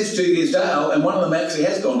 Well, it says 2 years jail, and one of them actually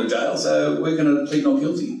has gone to jail, so we're going to plead not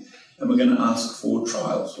guilty. And we're going to ask for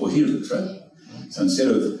trials or hearings, right? So instead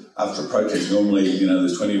of, after a protest, normally,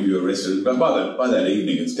 there's 20 of you arrested, but by that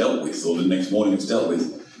evening it's dealt with, or the next morning it's dealt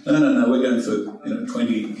with. No, we're going for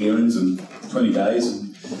 20 hearings and 20 days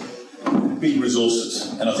and big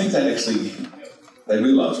resources. And I think that actually, they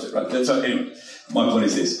realised it, right? So anyway, my point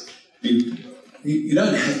is this. You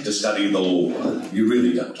don't have to study the law. You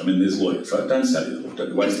really don't. I mean, there's lawyers, right? Don't study the law.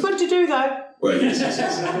 Don't waste It's good to do, though. Well, yes.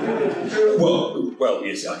 Well,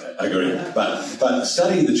 yes, okay, I agree. But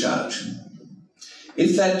study the charge.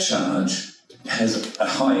 If that charge has a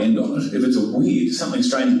high end on it, if it's something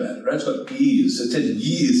strange about it, right? It's got years, it says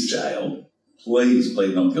years jail, please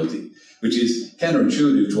plead not guilty, which is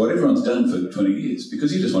counterintuitive to what everyone's done for 20 years,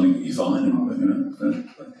 because you just want to get your fine and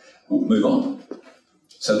move on.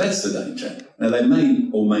 So that's the danger. Now, they may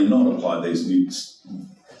or may not apply these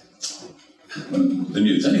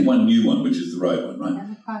there's only one new one, which is the road one, right?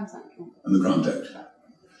 And the Crimes Act. And the Crimes Act.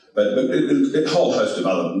 But a whole host of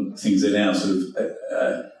other things they're now sort of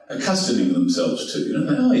accustoming themselves to.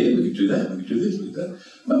 Oh yeah, we could do that, we could do this, we could do that.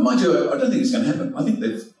 But mind you, I don't think it's going to happen. I think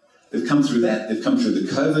they've come through that. They've come through the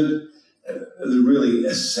COVID. The really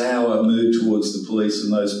a sour mood towards the police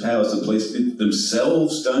and those powers. The police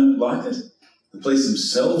themselves don't like it. The police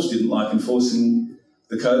themselves didn't like enforcing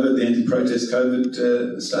the COVID, the anti-protest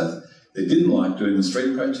COVID stuff. They didn't like doing the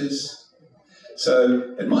street protests.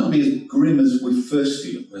 So it might be as grim as we first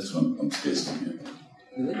feel. That's what I'm suggesting.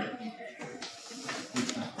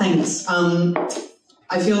 Thanks.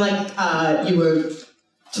 I feel like you were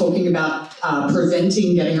talking about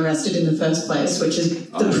preventing getting arrested in the first place, which is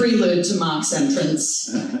the prelude to Mark's entrance.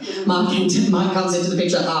 Mark comes into the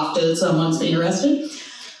picture after someone's been arrested.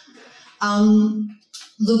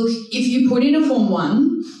 Look, if you put in a Form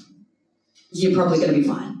 1, you're probably going to be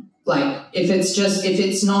fine. Like, if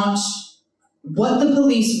it's not, what the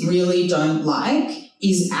police really don't like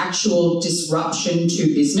is actual disruption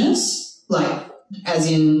to business, like, as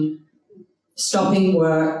in stopping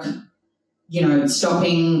work,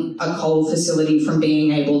 stopping a coal facility from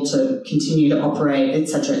being able to continue to operate,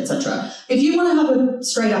 etc., etc. If you want to have a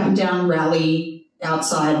straight up and down rally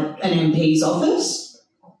outside an MP's office,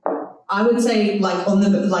 I would say,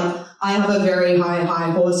 I have a very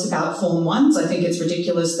high horse about Form 1s. I think it's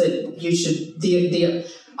ridiculous that you should, the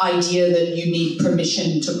idea that you need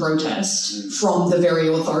permission to protest from the very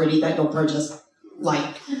authority that you'll protest,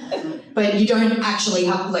 but you don't actually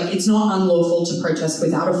have, it's not unlawful to protest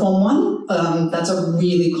without a Form 1. That's a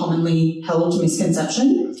really commonly held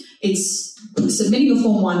misconception. Submitting a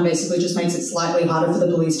Form 1 basically just makes it slightly harder for the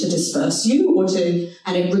police to disperse you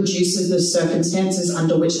and it reduces the circumstances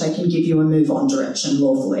under which they can give you a move on direction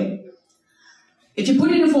lawfully. If you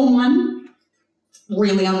put in a Form 1,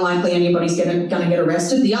 really unlikely anybody's going to get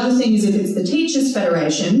arrested. The other thing is if it's the Teachers'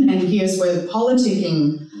 Federation, and here's where the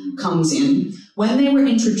politicking comes in, when they were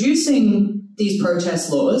introducing these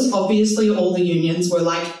protest laws, obviously all the unions were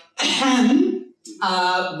like,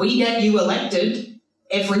 we get you elected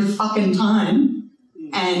every fucking time,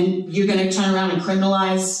 and you're going to turn around and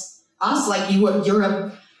criminalise us?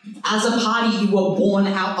 As a party, you were born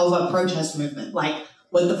out of a protest movement. What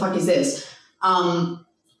the fuck is this? My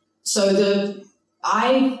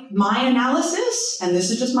analysis, and this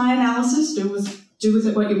is just my analysis, do with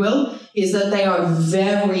it what you will, is that they are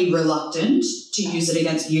very reluctant to use it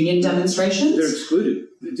against union demonstrations. They're excluded.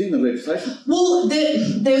 It's in the legislation. Well, there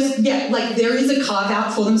is a carve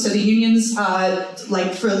out for them. So the unions, so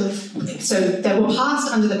they were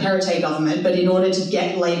passed under the Perrottet government, but in order to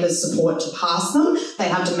get Labor's support to pass them, they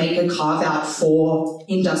had to make a carve out for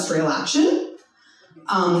industrial action.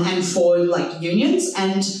 And for unions,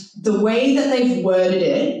 and the way that they've worded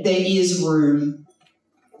it, there is room.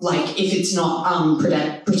 If it's not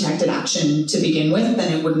protected action to begin with,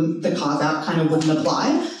 then the carve out kind of wouldn't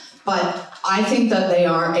apply. But I think that they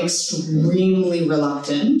are extremely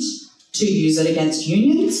reluctant to use it against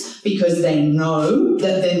unions because they know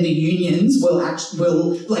that then the unions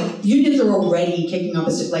unions are already kicking up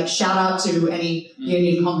a shout out to any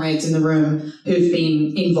union comrades in the room who've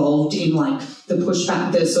been involved in the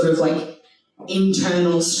pushback, the sort of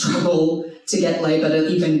internal struggle to get Labor to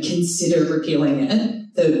even consider repealing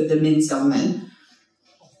it, the Minns government.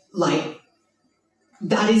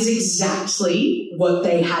 That is exactly what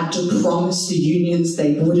they had to promise the unions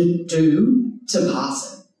they wouldn't do to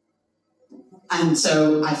pass it. And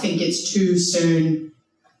so I think it's too soon.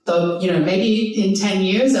 Though, maybe in 10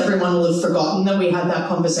 years, everyone will have forgotten that we had that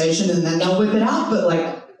conversation and then they'll whip it out.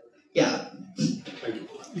 But, yeah.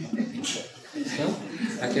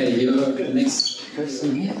 Okay, you're the next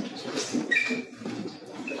person here.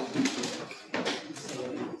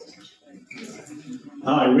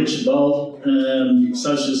 Hi, Richard Bold,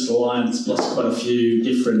 Socialist Alliance, plus quite a few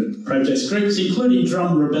different protest groups, including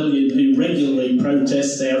Drum Rebellion, who regularly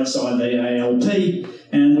protests outside the ALP.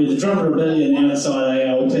 And with the Drum Rebellion outside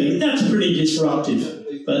ALP, that's pretty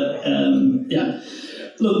disruptive. But, yeah.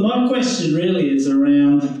 Look, my question really is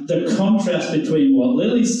around the contrast between what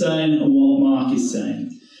Lilli's saying and what Mark is saying.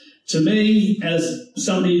 To me, as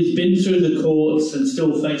somebody who's been through the courts and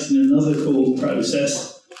still facing another court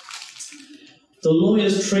process, the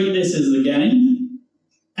lawyers treat this as a game,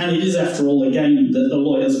 and it is, after all, a game that the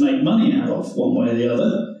lawyers make money out of, one way or the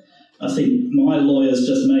other. I think my lawyers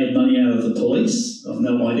just made money out of the police. I've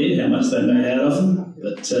no idea how much they made out of them,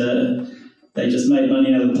 but They just made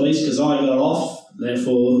money out of the police because I got off,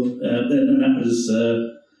 therefore, and that was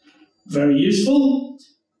very useful.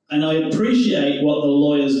 And I appreciate what the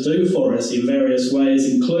lawyers do for us in various ways,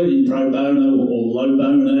 including pro bono or low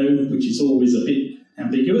bono, which is always a bit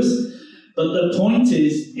ambiguous. But the point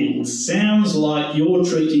is, it sounds like you're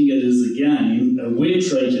treating it as a game, and we're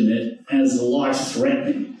treating it as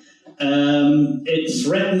life-threatening. It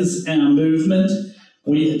threatens our movement.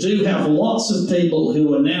 We do have lots of people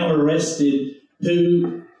who are now arrested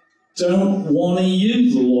who don't want to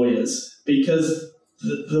use lawyers because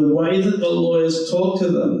the way that the lawyers talk to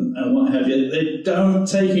them and what have you, they don't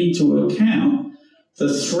take into account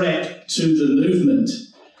the threat to the movement.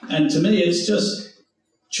 And to me, it's just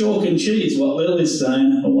chalk and cheese what Lilli's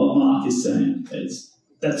saying and what Mark is saying.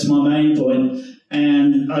 That's my main point.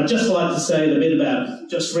 And I'd just like to say a bit about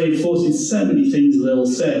just reinforcing so many things Lil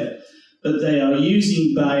said, but they are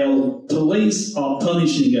using bail. Police are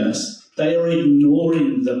punishing us. They are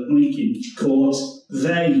ignoring the blinking courts.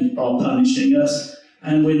 They are punishing us.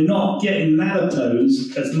 And we're not getting that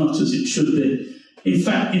opposed as much as it should be. In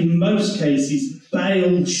fact, in most cases,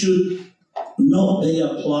 bail should not be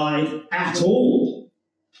applied at all.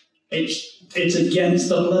 It's against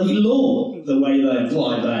the bloody law, the way they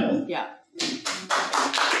apply bail. Yeah.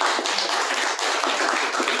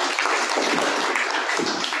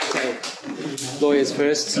 Okay. Lawyers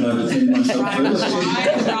first. Can I defend myself first?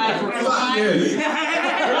 Fuck you.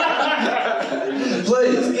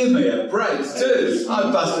 Please, give me a break too.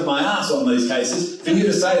 I've busted my ass on these cases. For you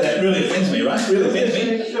to say that really offends me, right? Really offends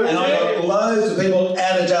me. And I got loads of people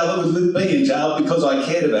out of jail that would be in jail because I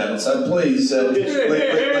cared about it. So please,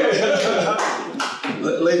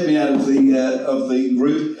 leave me out of the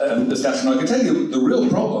group discussion. I can tell you the real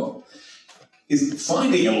problem is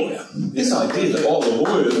finding a lawyer. This idea that all the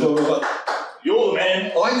lawyers, blah, blah, blah. You're the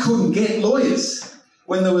man. I couldn't get lawyers.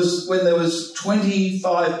 When there was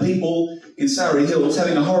 25 people in Surrey Hills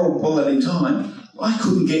having a horrible bloody time, I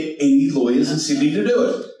couldn't get any lawyers in Sydney to do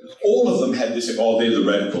it. All of them had this, oh, they're the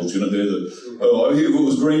radicals, they're the, oh, if it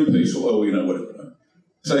was Greenpeace, or, oh, whatever.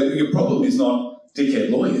 So your problem is not dickhead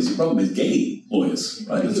lawyers, your problem is getting lawyers,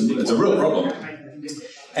 right? It's a real problem.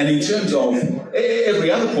 And in terms of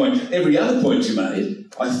every other point you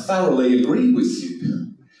made, I thoroughly agree with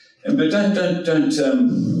you. But don't turn it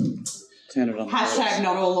on. Hashtag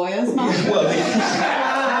not all lawyers, Mark. Well,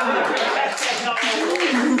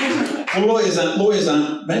 lawyers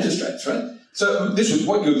aren't magistrates, right? So this was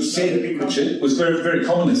what you said, Richard, was very, very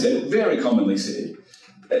commonly said.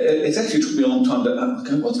 It's actually took me a long time to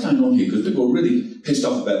okay, what's going on here, because people are really pissed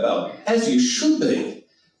off about bail, as you should be.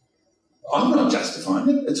 I'm not justifying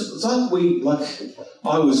it. It's like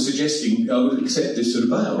I was suggesting I would accept this sort of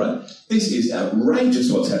bail, right? This is outrageous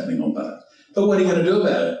what's happening on bail. But what are you going to do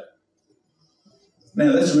about it?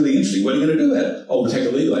 Now, that's really interesting. What are you going to do about it? Oh, we'll take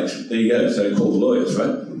a legal action. There you go. So call the lawyers,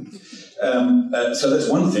 right? So that's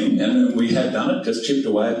one thing, and we have done it, just chipped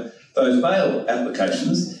away at those bail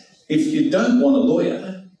applications. If you don't want a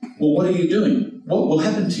lawyer, well, what are you doing? What will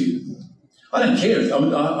happen to you? I don't care. I've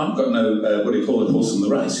got no, what do you call it, horse in the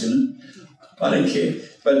race, I don't care.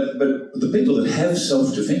 But the people that have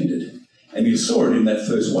self-defended, and you saw it in that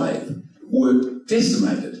first wave, were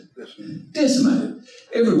decimated. Decimated.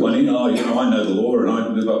 Everyone I know the law, and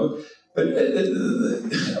I do, but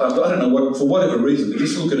I don't know what, for whatever reason, but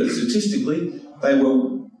just look at it statistically, they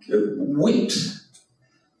were whipped.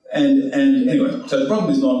 And anyway, so the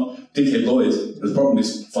problem is not dickhead lawyers, the problem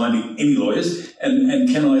is finding any lawyers. And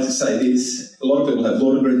can I say this? A lot of people have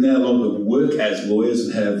law degrees now, a lot of people work as lawyers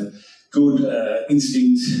and have good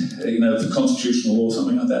instinct, for constitutional law,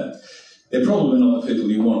 something like that. They're probably not the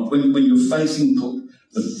people you want. When you're facing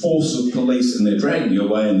the force of police and they're dragging you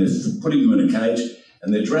away and they're putting you in a cage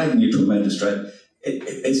and they're dragging you to a magistrate,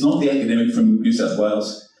 it's not the academic from New South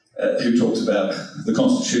Wales who talks about the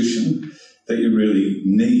Constitution that you really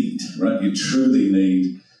need, right? You truly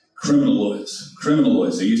need criminal lawyers. Criminal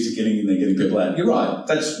lawyers are used to getting in there, getting people out. You're right,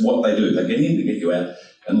 that's what they do. They get in to get you out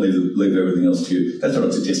and leave everything else to you. That's what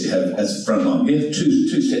I'd suggest you have as a front line. You have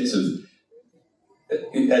two sets of,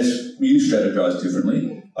 as you strategise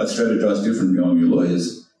differently, I'd strategise differently on your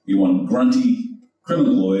lawyers. You want grunty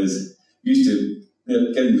criminal lawyers used to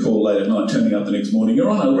getting the call late at night, turning up the next morning,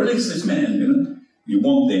 Your Honour, release this man, You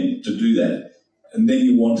want them to do that. And then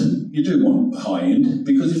you do want high end,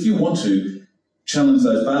 because if you want to challenge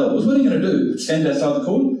those bail laws, what are you going to do? Stand outside the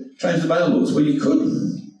court? Change the bail laws? Well, you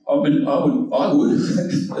could. I would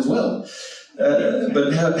as well.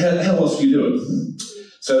 But how else do you do it?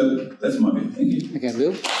 So that's my view. Thank you. Okay,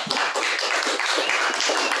 Bill.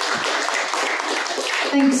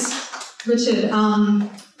 Thanks, Richard.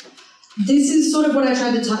 this is sort of what I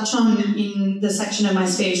tried to touch on in the section of my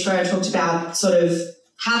speech where I talked about sort of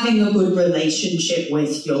having a good relationship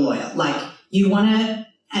with your lawyer. Like, you want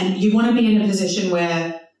to be in a position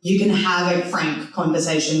where you can have a frank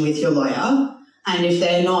conversation with your lawyer. And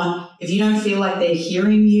if you don't feel like they're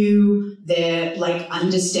hearing you, they're like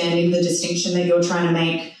understanding the distinction that you're trying to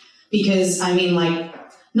make. Because, I mean, like,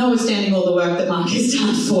 notwithstanding all the work that Mark has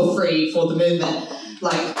done for free for the movement,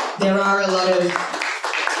 like, there are a lot of,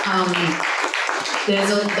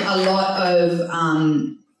 there's a lot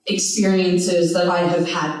of experiences that I have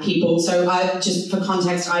had people. So just for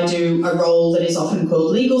context, I do a role that is often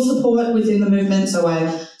called legal support within the movement. So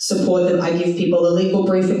I support them. I give people a legal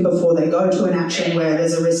briefing before they go to an action where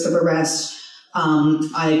there's a risk of arrest.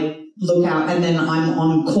 I look out, and then I'm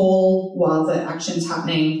on call while the action's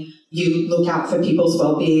happening. You look out for people's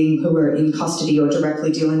well-being who are in custody or directly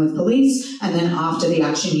dealing with police, and then after the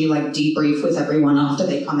action, you like debrief with everyone after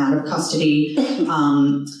they come out of custody,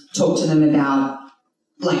 talk to them about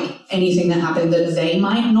like anything that happened that they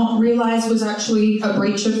might not realize was actually a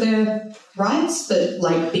breach of their rights, but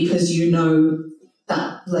like because you know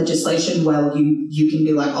that legislation well, you can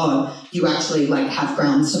be like, oh, you actually like have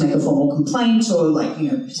grounds to make a formal complaint or like, you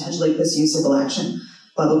know, potentially pursue civil action.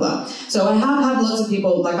 Blah, blah, blah. So I have had lots of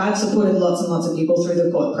people, like I've supported lots and lots of people through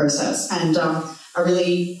the court process. And I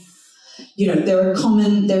really, you know, there are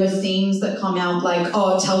themes that come out like,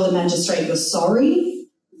 oh, tell the magistrate you're sorry.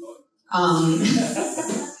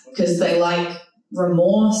 Because they like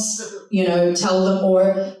remorse, you know, tell them.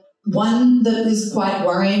 Or one that is quite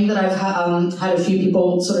worrying that I've had a few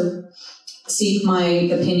people sort of seek my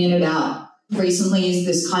opinion about recently is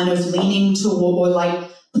this kind of leaning toward or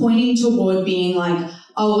like pointing toward being like,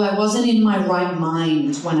 oh, I wasn't in my right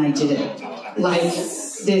mind when I did it. Like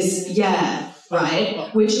this, yeah,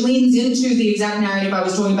 right? Which leans into the exact narrative I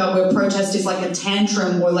was talking about where protest is like a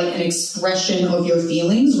tantrum or like an expression of your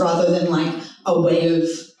feelings rather than like a way of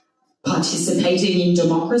participating in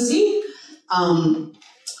democracy.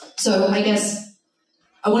 So I guess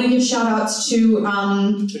I want to give shout outs to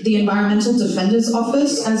the Environmental Defenders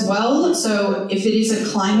Office as well. So if it is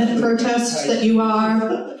a climate protest that you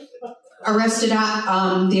are arrested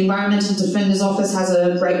at, the Environmental Defenders Office has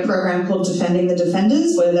a great program called Defending the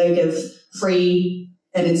Defenders where they give free,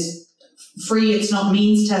 and it's free, it's not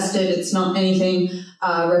means tested, it's not anything,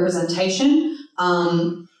 representation.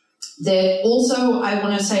 There also, I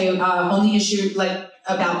want to say on the issue like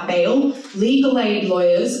about bail, legal aid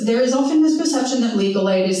lawyers, there is often this perception that legal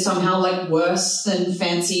aid is somehow like worse than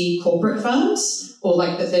fancy corporate firms or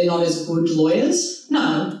like that they're not as good lawyers.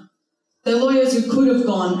 No. They're lawyers who could have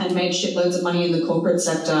gone and made shitloads of money in the corporate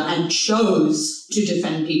sector and chose to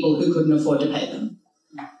defend people who couldn't afford to pay them.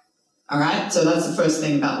 All right? So that's the first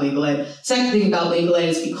thing about legal aid. Second thing about legal aid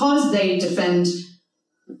is because they defend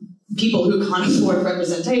people who can't afford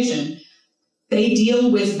representation, they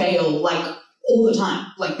deal with bail like all the time.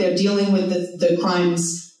 Like they're dealing with the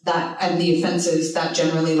crimes that and the offences that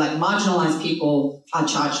generally like marginalised people are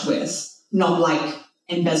charged with, not like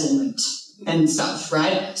embezzlement and stuff,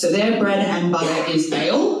 right? So their bread and butter is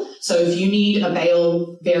bail. So if you need a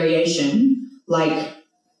bail variation, like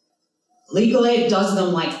legal aid does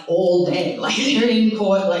them like all day. Like they're in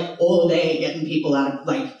court like all day getting people out of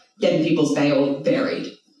like getting people's bail varied.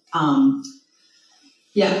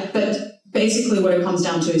 Yeah, but basically what it comes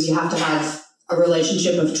down to is you have to have a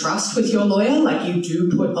relationship of trust with your lawyer. Like you do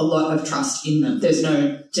put a lot of trust in them. There's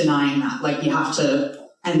no denying that. Like you have to,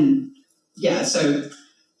 and yeah, so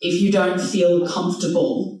if you don't feel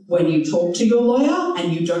comfortable when you talk to your lawyer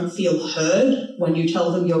and you don't feel heard when you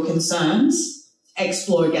tell them your concerns,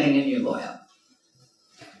 explore getting a new lawyer.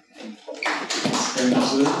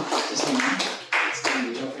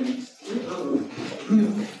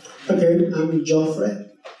 Okay, I'm Joffrey.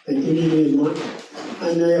 Thank you, Lilli and Mark.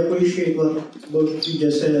 And I appreciate what both of you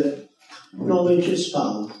just said. Knowledge is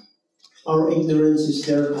power. Our ignorance is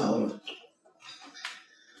their power.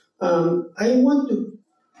 I want to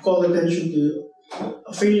call attention to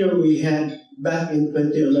a failure we had back in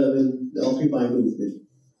 2011, the Occupy movement.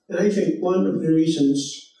 And I think one of the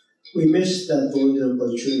reasons we missed that golden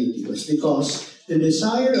opportunity was because the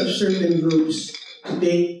desire of certain groups to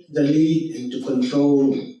take the lead and to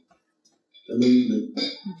control the movement.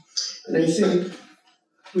 And I think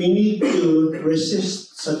we need to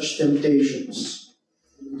resist such temptations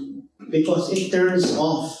because it turns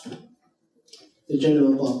off the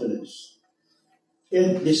general populace.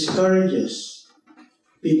 It discourages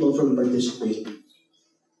people from participating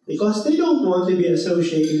because they don't want to be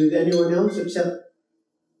associated with anyone else except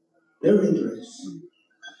their interests,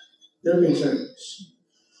 their concerns.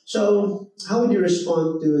 So, how would you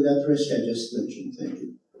respond to that risk I just mentioned? Thank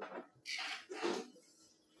you.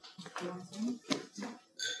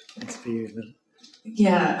 That's for you, Lil.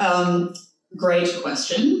 Yeah, great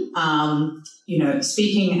question. You know,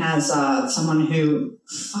 speaking as someone who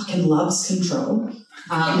fucking loves control,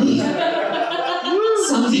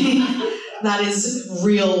 something that is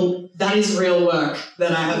real work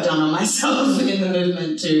that I have done on myself in the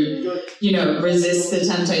movement to, you know, resist the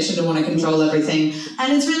temptation to want to control everything.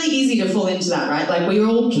 And it's really easy to fall into that, right? Like, we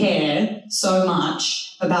all care so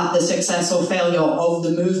much about the success or failure of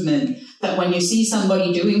the movement that when you see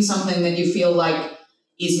somebody doing something that you feel like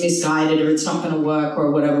is misguided or it's not going to work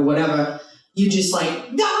or whatever, you just like,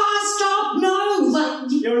 stop, no,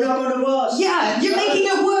 like, You're not going to work. yeah, you're making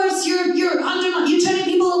it worse. You're turning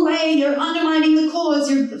people away. You're undermining the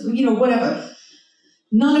cause. Whatever.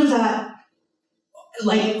 None of that.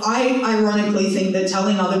 Like, I ironically think that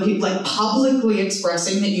telling other people, like, publicly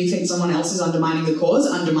expressing that you think someone else is undermining the cause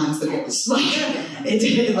undermines the cause.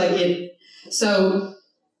 So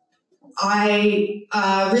I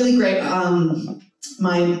really great.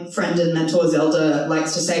 My friend and mentor Zelda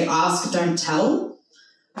likes to say, "Ask, don't tell."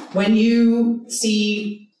 When you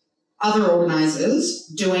see other organisers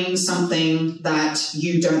doing something that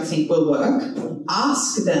you don't think will work,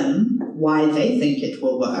 ask them why they think it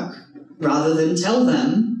will work, rather than tell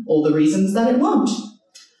them all the reasons that it won't.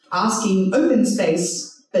 Asking opens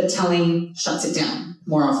space, but telling shuts it down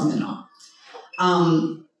more often than not.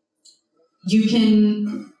 You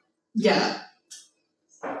can,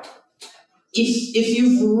 if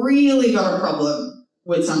you've really got a problem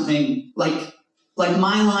with something, like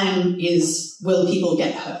my line is, will people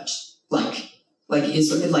get hurt?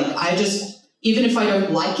 Even if I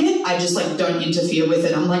don't like it, I just don't interfere with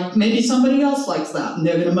it. I'm like, maybe somebody else likes that and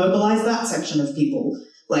they're going to mobilize that section of people.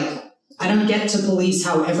 Like, I don't get to police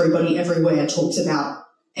how everybody everywhere talks about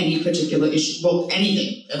any particular issue, well,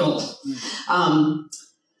 anything at all.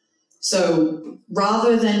 So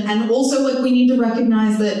rather than, and also we need to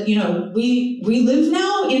recognize that, we live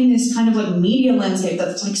now in this kind of media landscape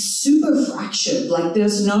that's super fractured.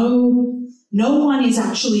 There's no one is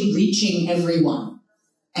actually reaching everyone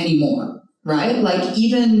anymore, right?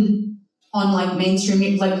 Even on mainstream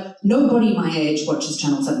news, nobody my age watches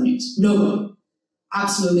Channel 7 News. Nobody.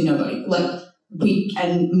 Absolutely nobody.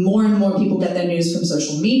 And more people get their news from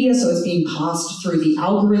social media, so it's being passed through the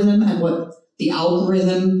algorithm and what the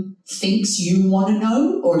algorithm thinks you want to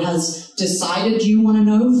know or has decided you want to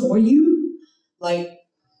know for you.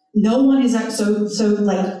 No one is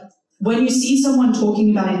when you see someone talking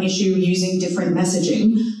about an issue using different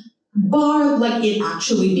messaging, bar it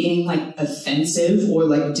actually being offensive or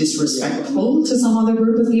disrespectful to some other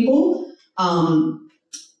group of people,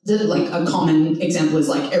 a common example is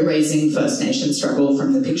erasing First Nation struggle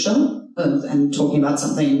from the picture and talking about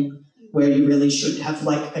something where you really should have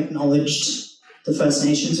acknowledged the First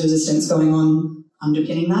Nations resistance going on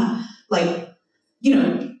underpinning that. But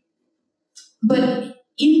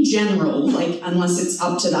in general, unless it's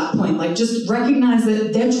up to that point, just recognize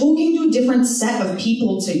that they're talking to a different set of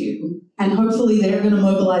people to you, and hopefully they're going to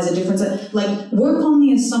mobilize a different set. Work on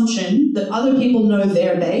the assumption that other people know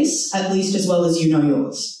their base at least as well as you know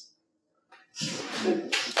yours.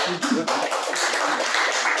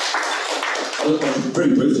 I'll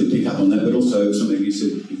very briefly pick up on that, but also something you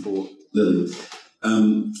said before, Lilli,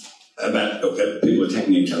 about people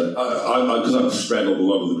attacking each other. Because I've straddled a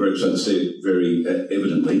lot of the groups, I see it very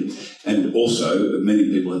evidently, and also many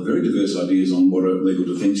people have very diverse ideas on what a legal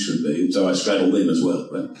defence should be, and so I straddle them as well,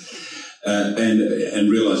 right? And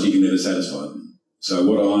realise you can never satisfy them. So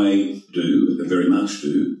what I do, very much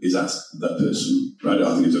do, is ask that person, right?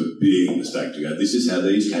 I think it's a big mistake to go, this is how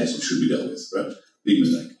these cases should be dealt with, right? Big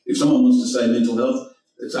mistake. If someone wants to say mental health,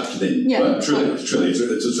 it's up to them. Yeah. Right? Truly, it's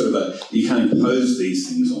a sort of you can't impose these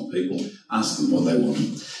things on people. Ask them what they want,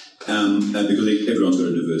 and because everyone's got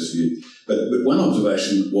a diverse view. But one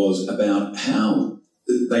observation was about how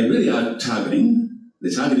they really are targeting.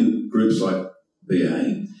 They're targeting groups like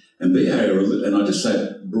BA, and BA are, and I just say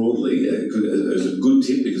it broadly as a good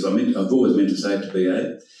tip because I've always meant to say it to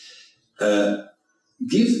BA.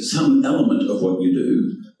 Give some element of what you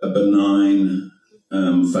do a benign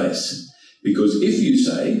face. Because if you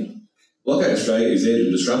say, Lockout Australia is there to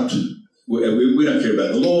disrupt, we don't care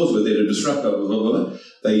about the laws, we're there to disrupt, blah, blah, blah, blah,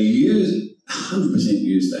 they 100%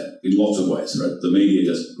 use that in lots of ways, right? The media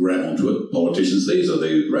just grab onto it, politicians, these are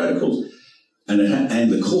the radicals, and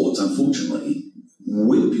the courts, unfortunately,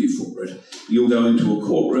 whip you for it. You'll go into a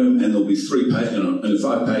courtroom and there'll be 3 pages, in a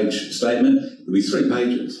 5-page statement, there'll be 3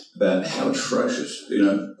 pages about how atrocious,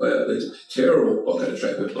 it's terrible, Lockout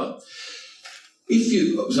Australia, blah.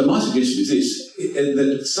 So my suggestion is this,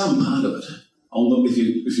 that some part of it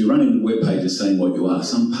if you're running web pages saying what you are,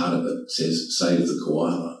 some part of it says save the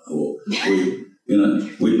koala, or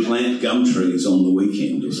we plant gum trees on the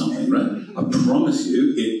weekend or something, right? I promise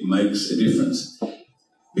you it makes a difference.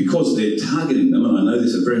 Because they're targeting them, and I know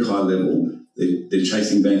this at a very high level, they're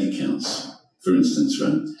chasing bank accounts, for instance,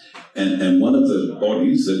 right? And one of the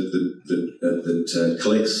bodies that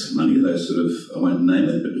collects money, those sort of, I won't name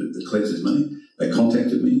it, but that collects this money, they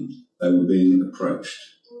contacted me. They were being approached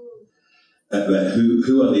about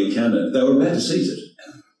who are the accountant. They were about to seize it.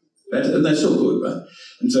 And they still could, right?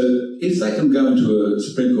 And so if they can go into a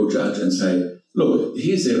Supreme Court judge and say, look,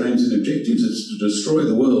 here's their aims and objectives, it's to destroy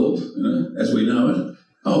the world, as we know it.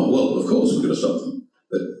 Oh, well, of course we've got to stop them.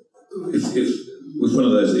 But if one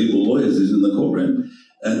of those evil lawyers is in the courtroom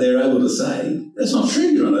and they're able to say, that's not true,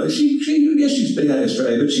 Your Honour, yes, she's BA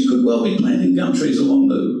Australia, but she could well be planting gum trees along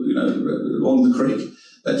the creek.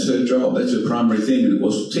 That's her job, that's her primary thing, and it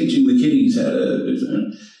was teaching the kiddies how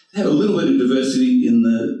to have a little bit of diversity in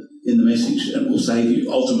the message, and will save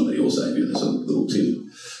you, ultimately will save you. That's a little tip.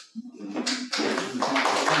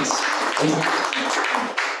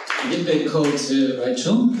 Give the call to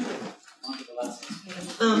Rachel.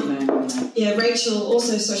 Rachel,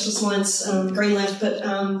 also social science, Green Left, but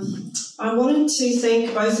I wanted to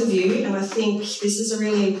thank both of you, and I think this is a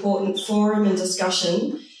really important forum and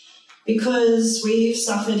discussion because we've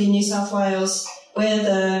suffered in New South Wales, we're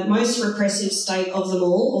the most repressive state of them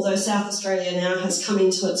all, although South Australia now has come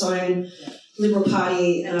into its own Liberal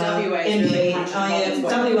Party MP.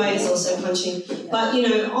 WA is also punching. But,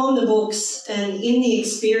 on the books and in the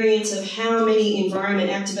experience of how many environment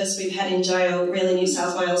activists we've had in jail, really New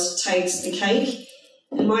South Wales takes the cake.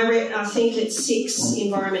 And I think it's 6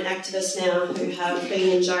 environment activists now who have been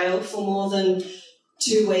in jail for more than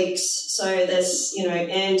 2 weeks. So there's,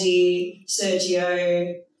 Andy,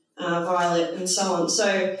 Sergio, Violet, and so on.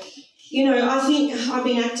 So, I think I've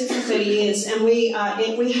been active for 30 years and we have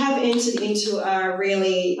entered into a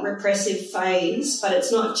really repressive phase, but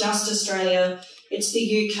it's not just Australia, it's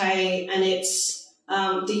the UK, and it's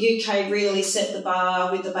the UK really set the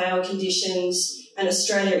bar with the bail conditions and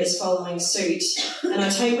Australia is following suit. And I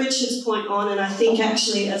take Richard's point on, and I think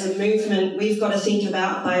actually as a movement we've got to think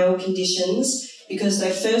about bail conditions because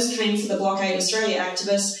they first came for the Blockade Australia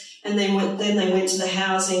activists, and then they went to the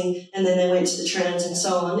housing, and then they went to the trans and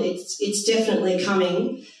so on. It's definitely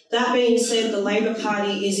coming. That being said, the Labor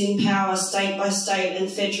Party is in power state by state and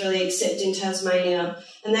federally except in Tasmania,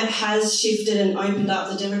 and that has shifted and opened up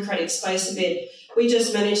the democratic space a bit. We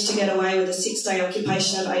just managed to get away with a 6-day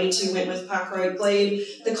occupation of 82 Wentworth Park Road glebe.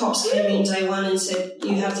 The cops came in day one and said,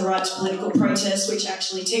 you have the right to political protest, which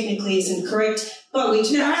actually technically isn't correct, but we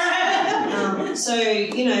do. So,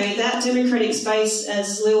 that democratic space,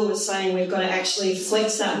 as Lil was saying, we've got to actually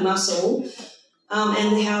flex that muscle.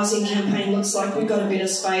 And the housing campaign looks like we've got a bit of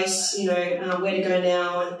space, where to go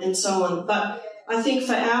now and so on. But I think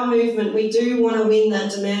for our movement, we do want to win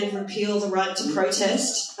that demand, repeal the right to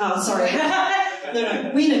protest. Oh, sorry.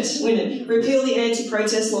 No, win it. Repeal the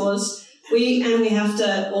anti-protest laws. We have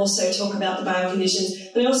to also talk about the bail conditions.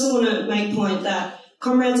 But I also want to make point that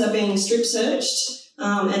comrades are being strip searched,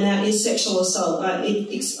 and that is sexual assault. I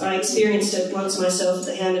experienced it once myself at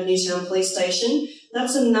the Hand of Newtown Police Station.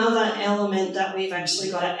 That's another element that we've actually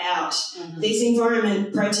got to out. These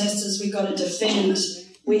environment protesters we've got to defend.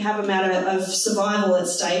 We have a matter of survival at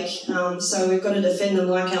stake, so we've got to defend them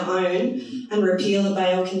like our own and repeal the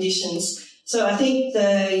bail conditions. So I think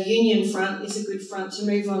the union front is a good front to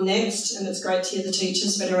move on next, and it's great to hear the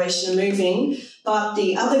Teachers Federation are moving. But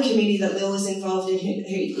the other committee that Lil is involved in, who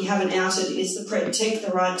you haven't outed, is the Protect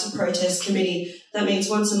the Right to Protest Committee. That meets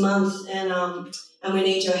once a month, and we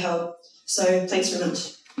need your help. So thanks very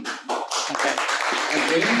much. Okay.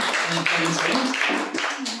 Thank you.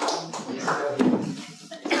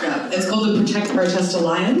 It's called the Protect Protest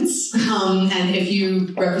Alliance, and if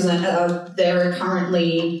you represent, they're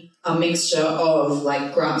currently a mixture of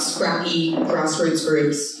like scrappy grassroots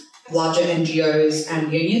groups, larger NGOs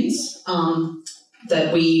and unions,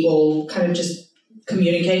 that we all kind of just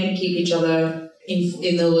communicate and keep each other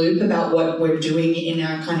in the loop about what we're doing in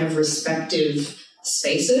our kind of respective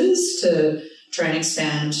spaces to try and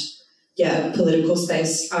expand, political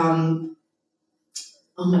space. Oh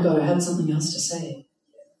my God, I had something else to say.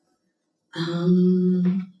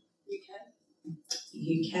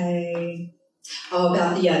 UK. Oh,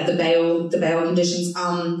 about the bail conditions.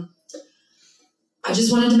 I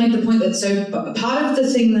just wanted to make the point that part of the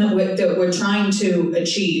thing that we're trying to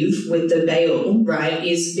achieve with the bail, right,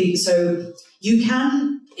 is so you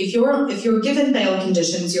can, if you're given bail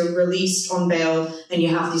conditions, you're released on bail, and you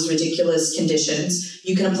have these ridiculous conditions,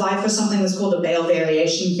 you can apply for something that's called a bail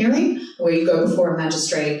variation hearing, where you go before a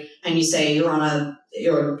magistrate and you say, Your Honour,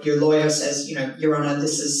 your lawyer says, Your Honour,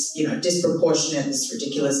 this is, disproportionate, this is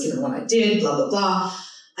ridiculous given what I did, blah, blah, blah.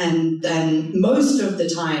 And then most of the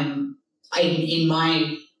time, in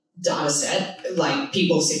my data set,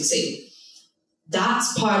 people succeed.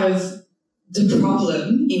 That's part of the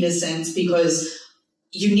problem, in a sense, because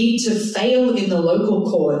you need to fail in the local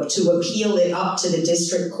court to appeal it up to the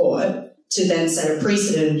district court to then set a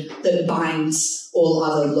precedent that binds all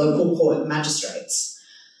other local court magistrates.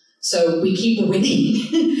 So we keep winning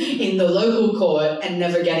in the local court and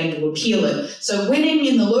never getting to appeal it. So winning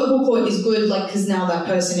in the local court is good, because now that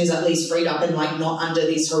person is at least freed up and not under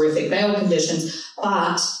these horrific bail conditions.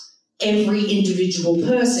 But every individual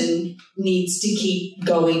person needs to keep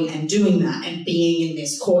going and doing that and being in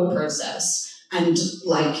this court process. And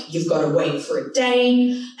you've got to wait for a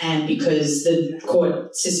day, and because the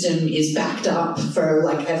court system is backed up for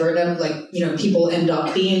ever and ever, people end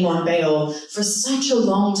up being on bail for such a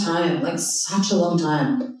long time, such a long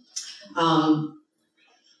time.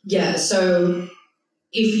 So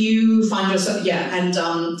if you find yourself, and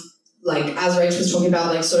as Rach was talking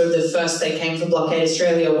about, sort of the first they came for Blockade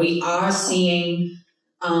Australia, we are seeing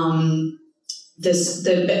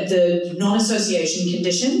the non-association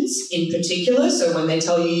conditions in particular. So when they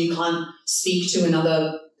tell you can't speak to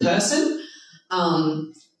another person,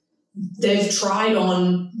 they've tried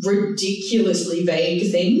on ridiculously vague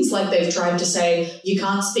things. They've tried to say you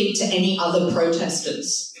can't speak to any other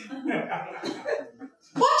protesters.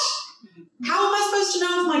 What? How am I supposed to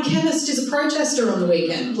know if my chemist is a protester on the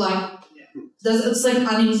weekend? It's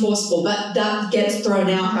unenforceable, but that gets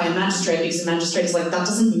thrown out by a magistrate because the magistrate is that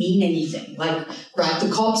doesn't mean anything.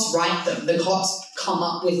 The cops write them, the cops come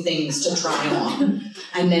up with things to try on,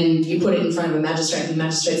 and then you put it in front of a magistrate, and the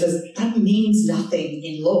magistrate says, that means nothing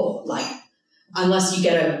in law, unless you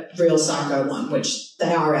get a real psycho one, which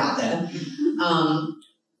they are out there.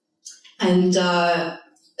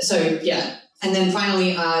 And then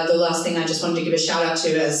finally, the last thing I just wanted to give a shout out to,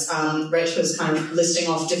 as Rach was kind of listing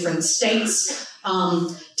off different states,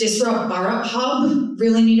 Disrupt Barto Hub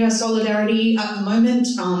really need our solidarity at the moment.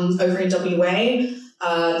 Over in WA,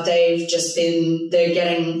 they're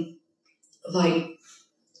getting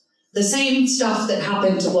the same stuff that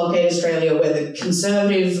happened to Blockade Australia, where the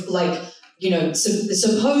conservative,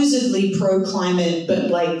 supposedly pro-climate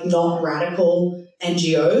but not radical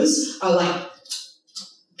NGOs are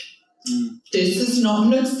this is not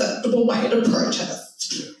an acceptable way to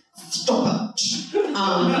protest. Stop it.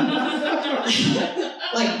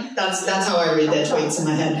 That's how I read their tweets in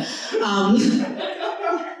my head.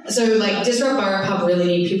 Disrupt Barto Hub really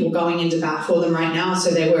need people going into bat for them right now. So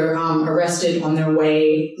they were arrested on their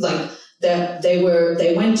way. They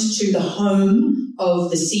went to the home of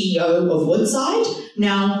the CEO of Woodside.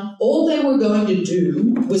 Now, all they were going to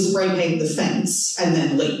do was spray paint the fence and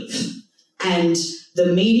then leave. And the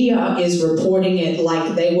media is reporting it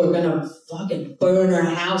like they were going to fucking burn her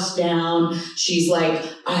house down. She's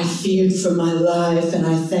I feared for my life, and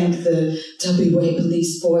I thank the WA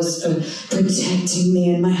police force for protecting me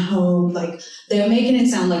in my home. They're making it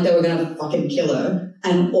sound like they were going to fucking kill her,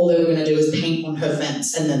 and all they were going to do is paint on her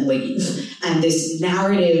fence and then leave. And this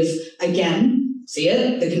narrative, again, see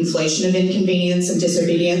it? The conflation of inconvenience and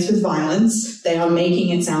disobedience with violence. They are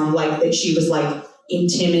making it sound like that she was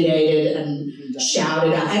intimidated and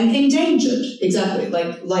shouted at and endangered, exactly,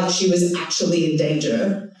 like she was actually in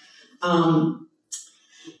danger.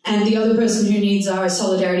 And the other person who needs our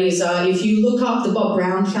solidarity is, if you look up the Bob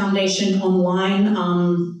Brown Foundation online,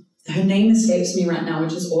 her name escapes me right now,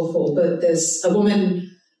 which is awful, but there's a woman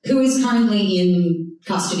who is currently in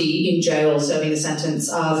custody, in jail, serving a sentence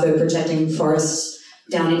for protecting forests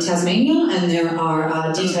down in Tasmania, and there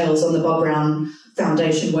are details on the Bob Brown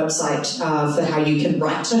Foundation website for how you can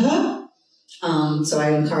write to her. So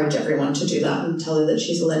I encourage everyone to do that and tell her that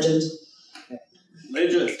she's a legend.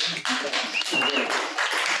 Legend.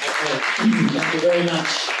 Thank you very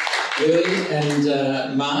much, Lilli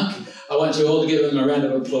and Mark. I want you all to give them a round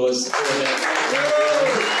of applause for that.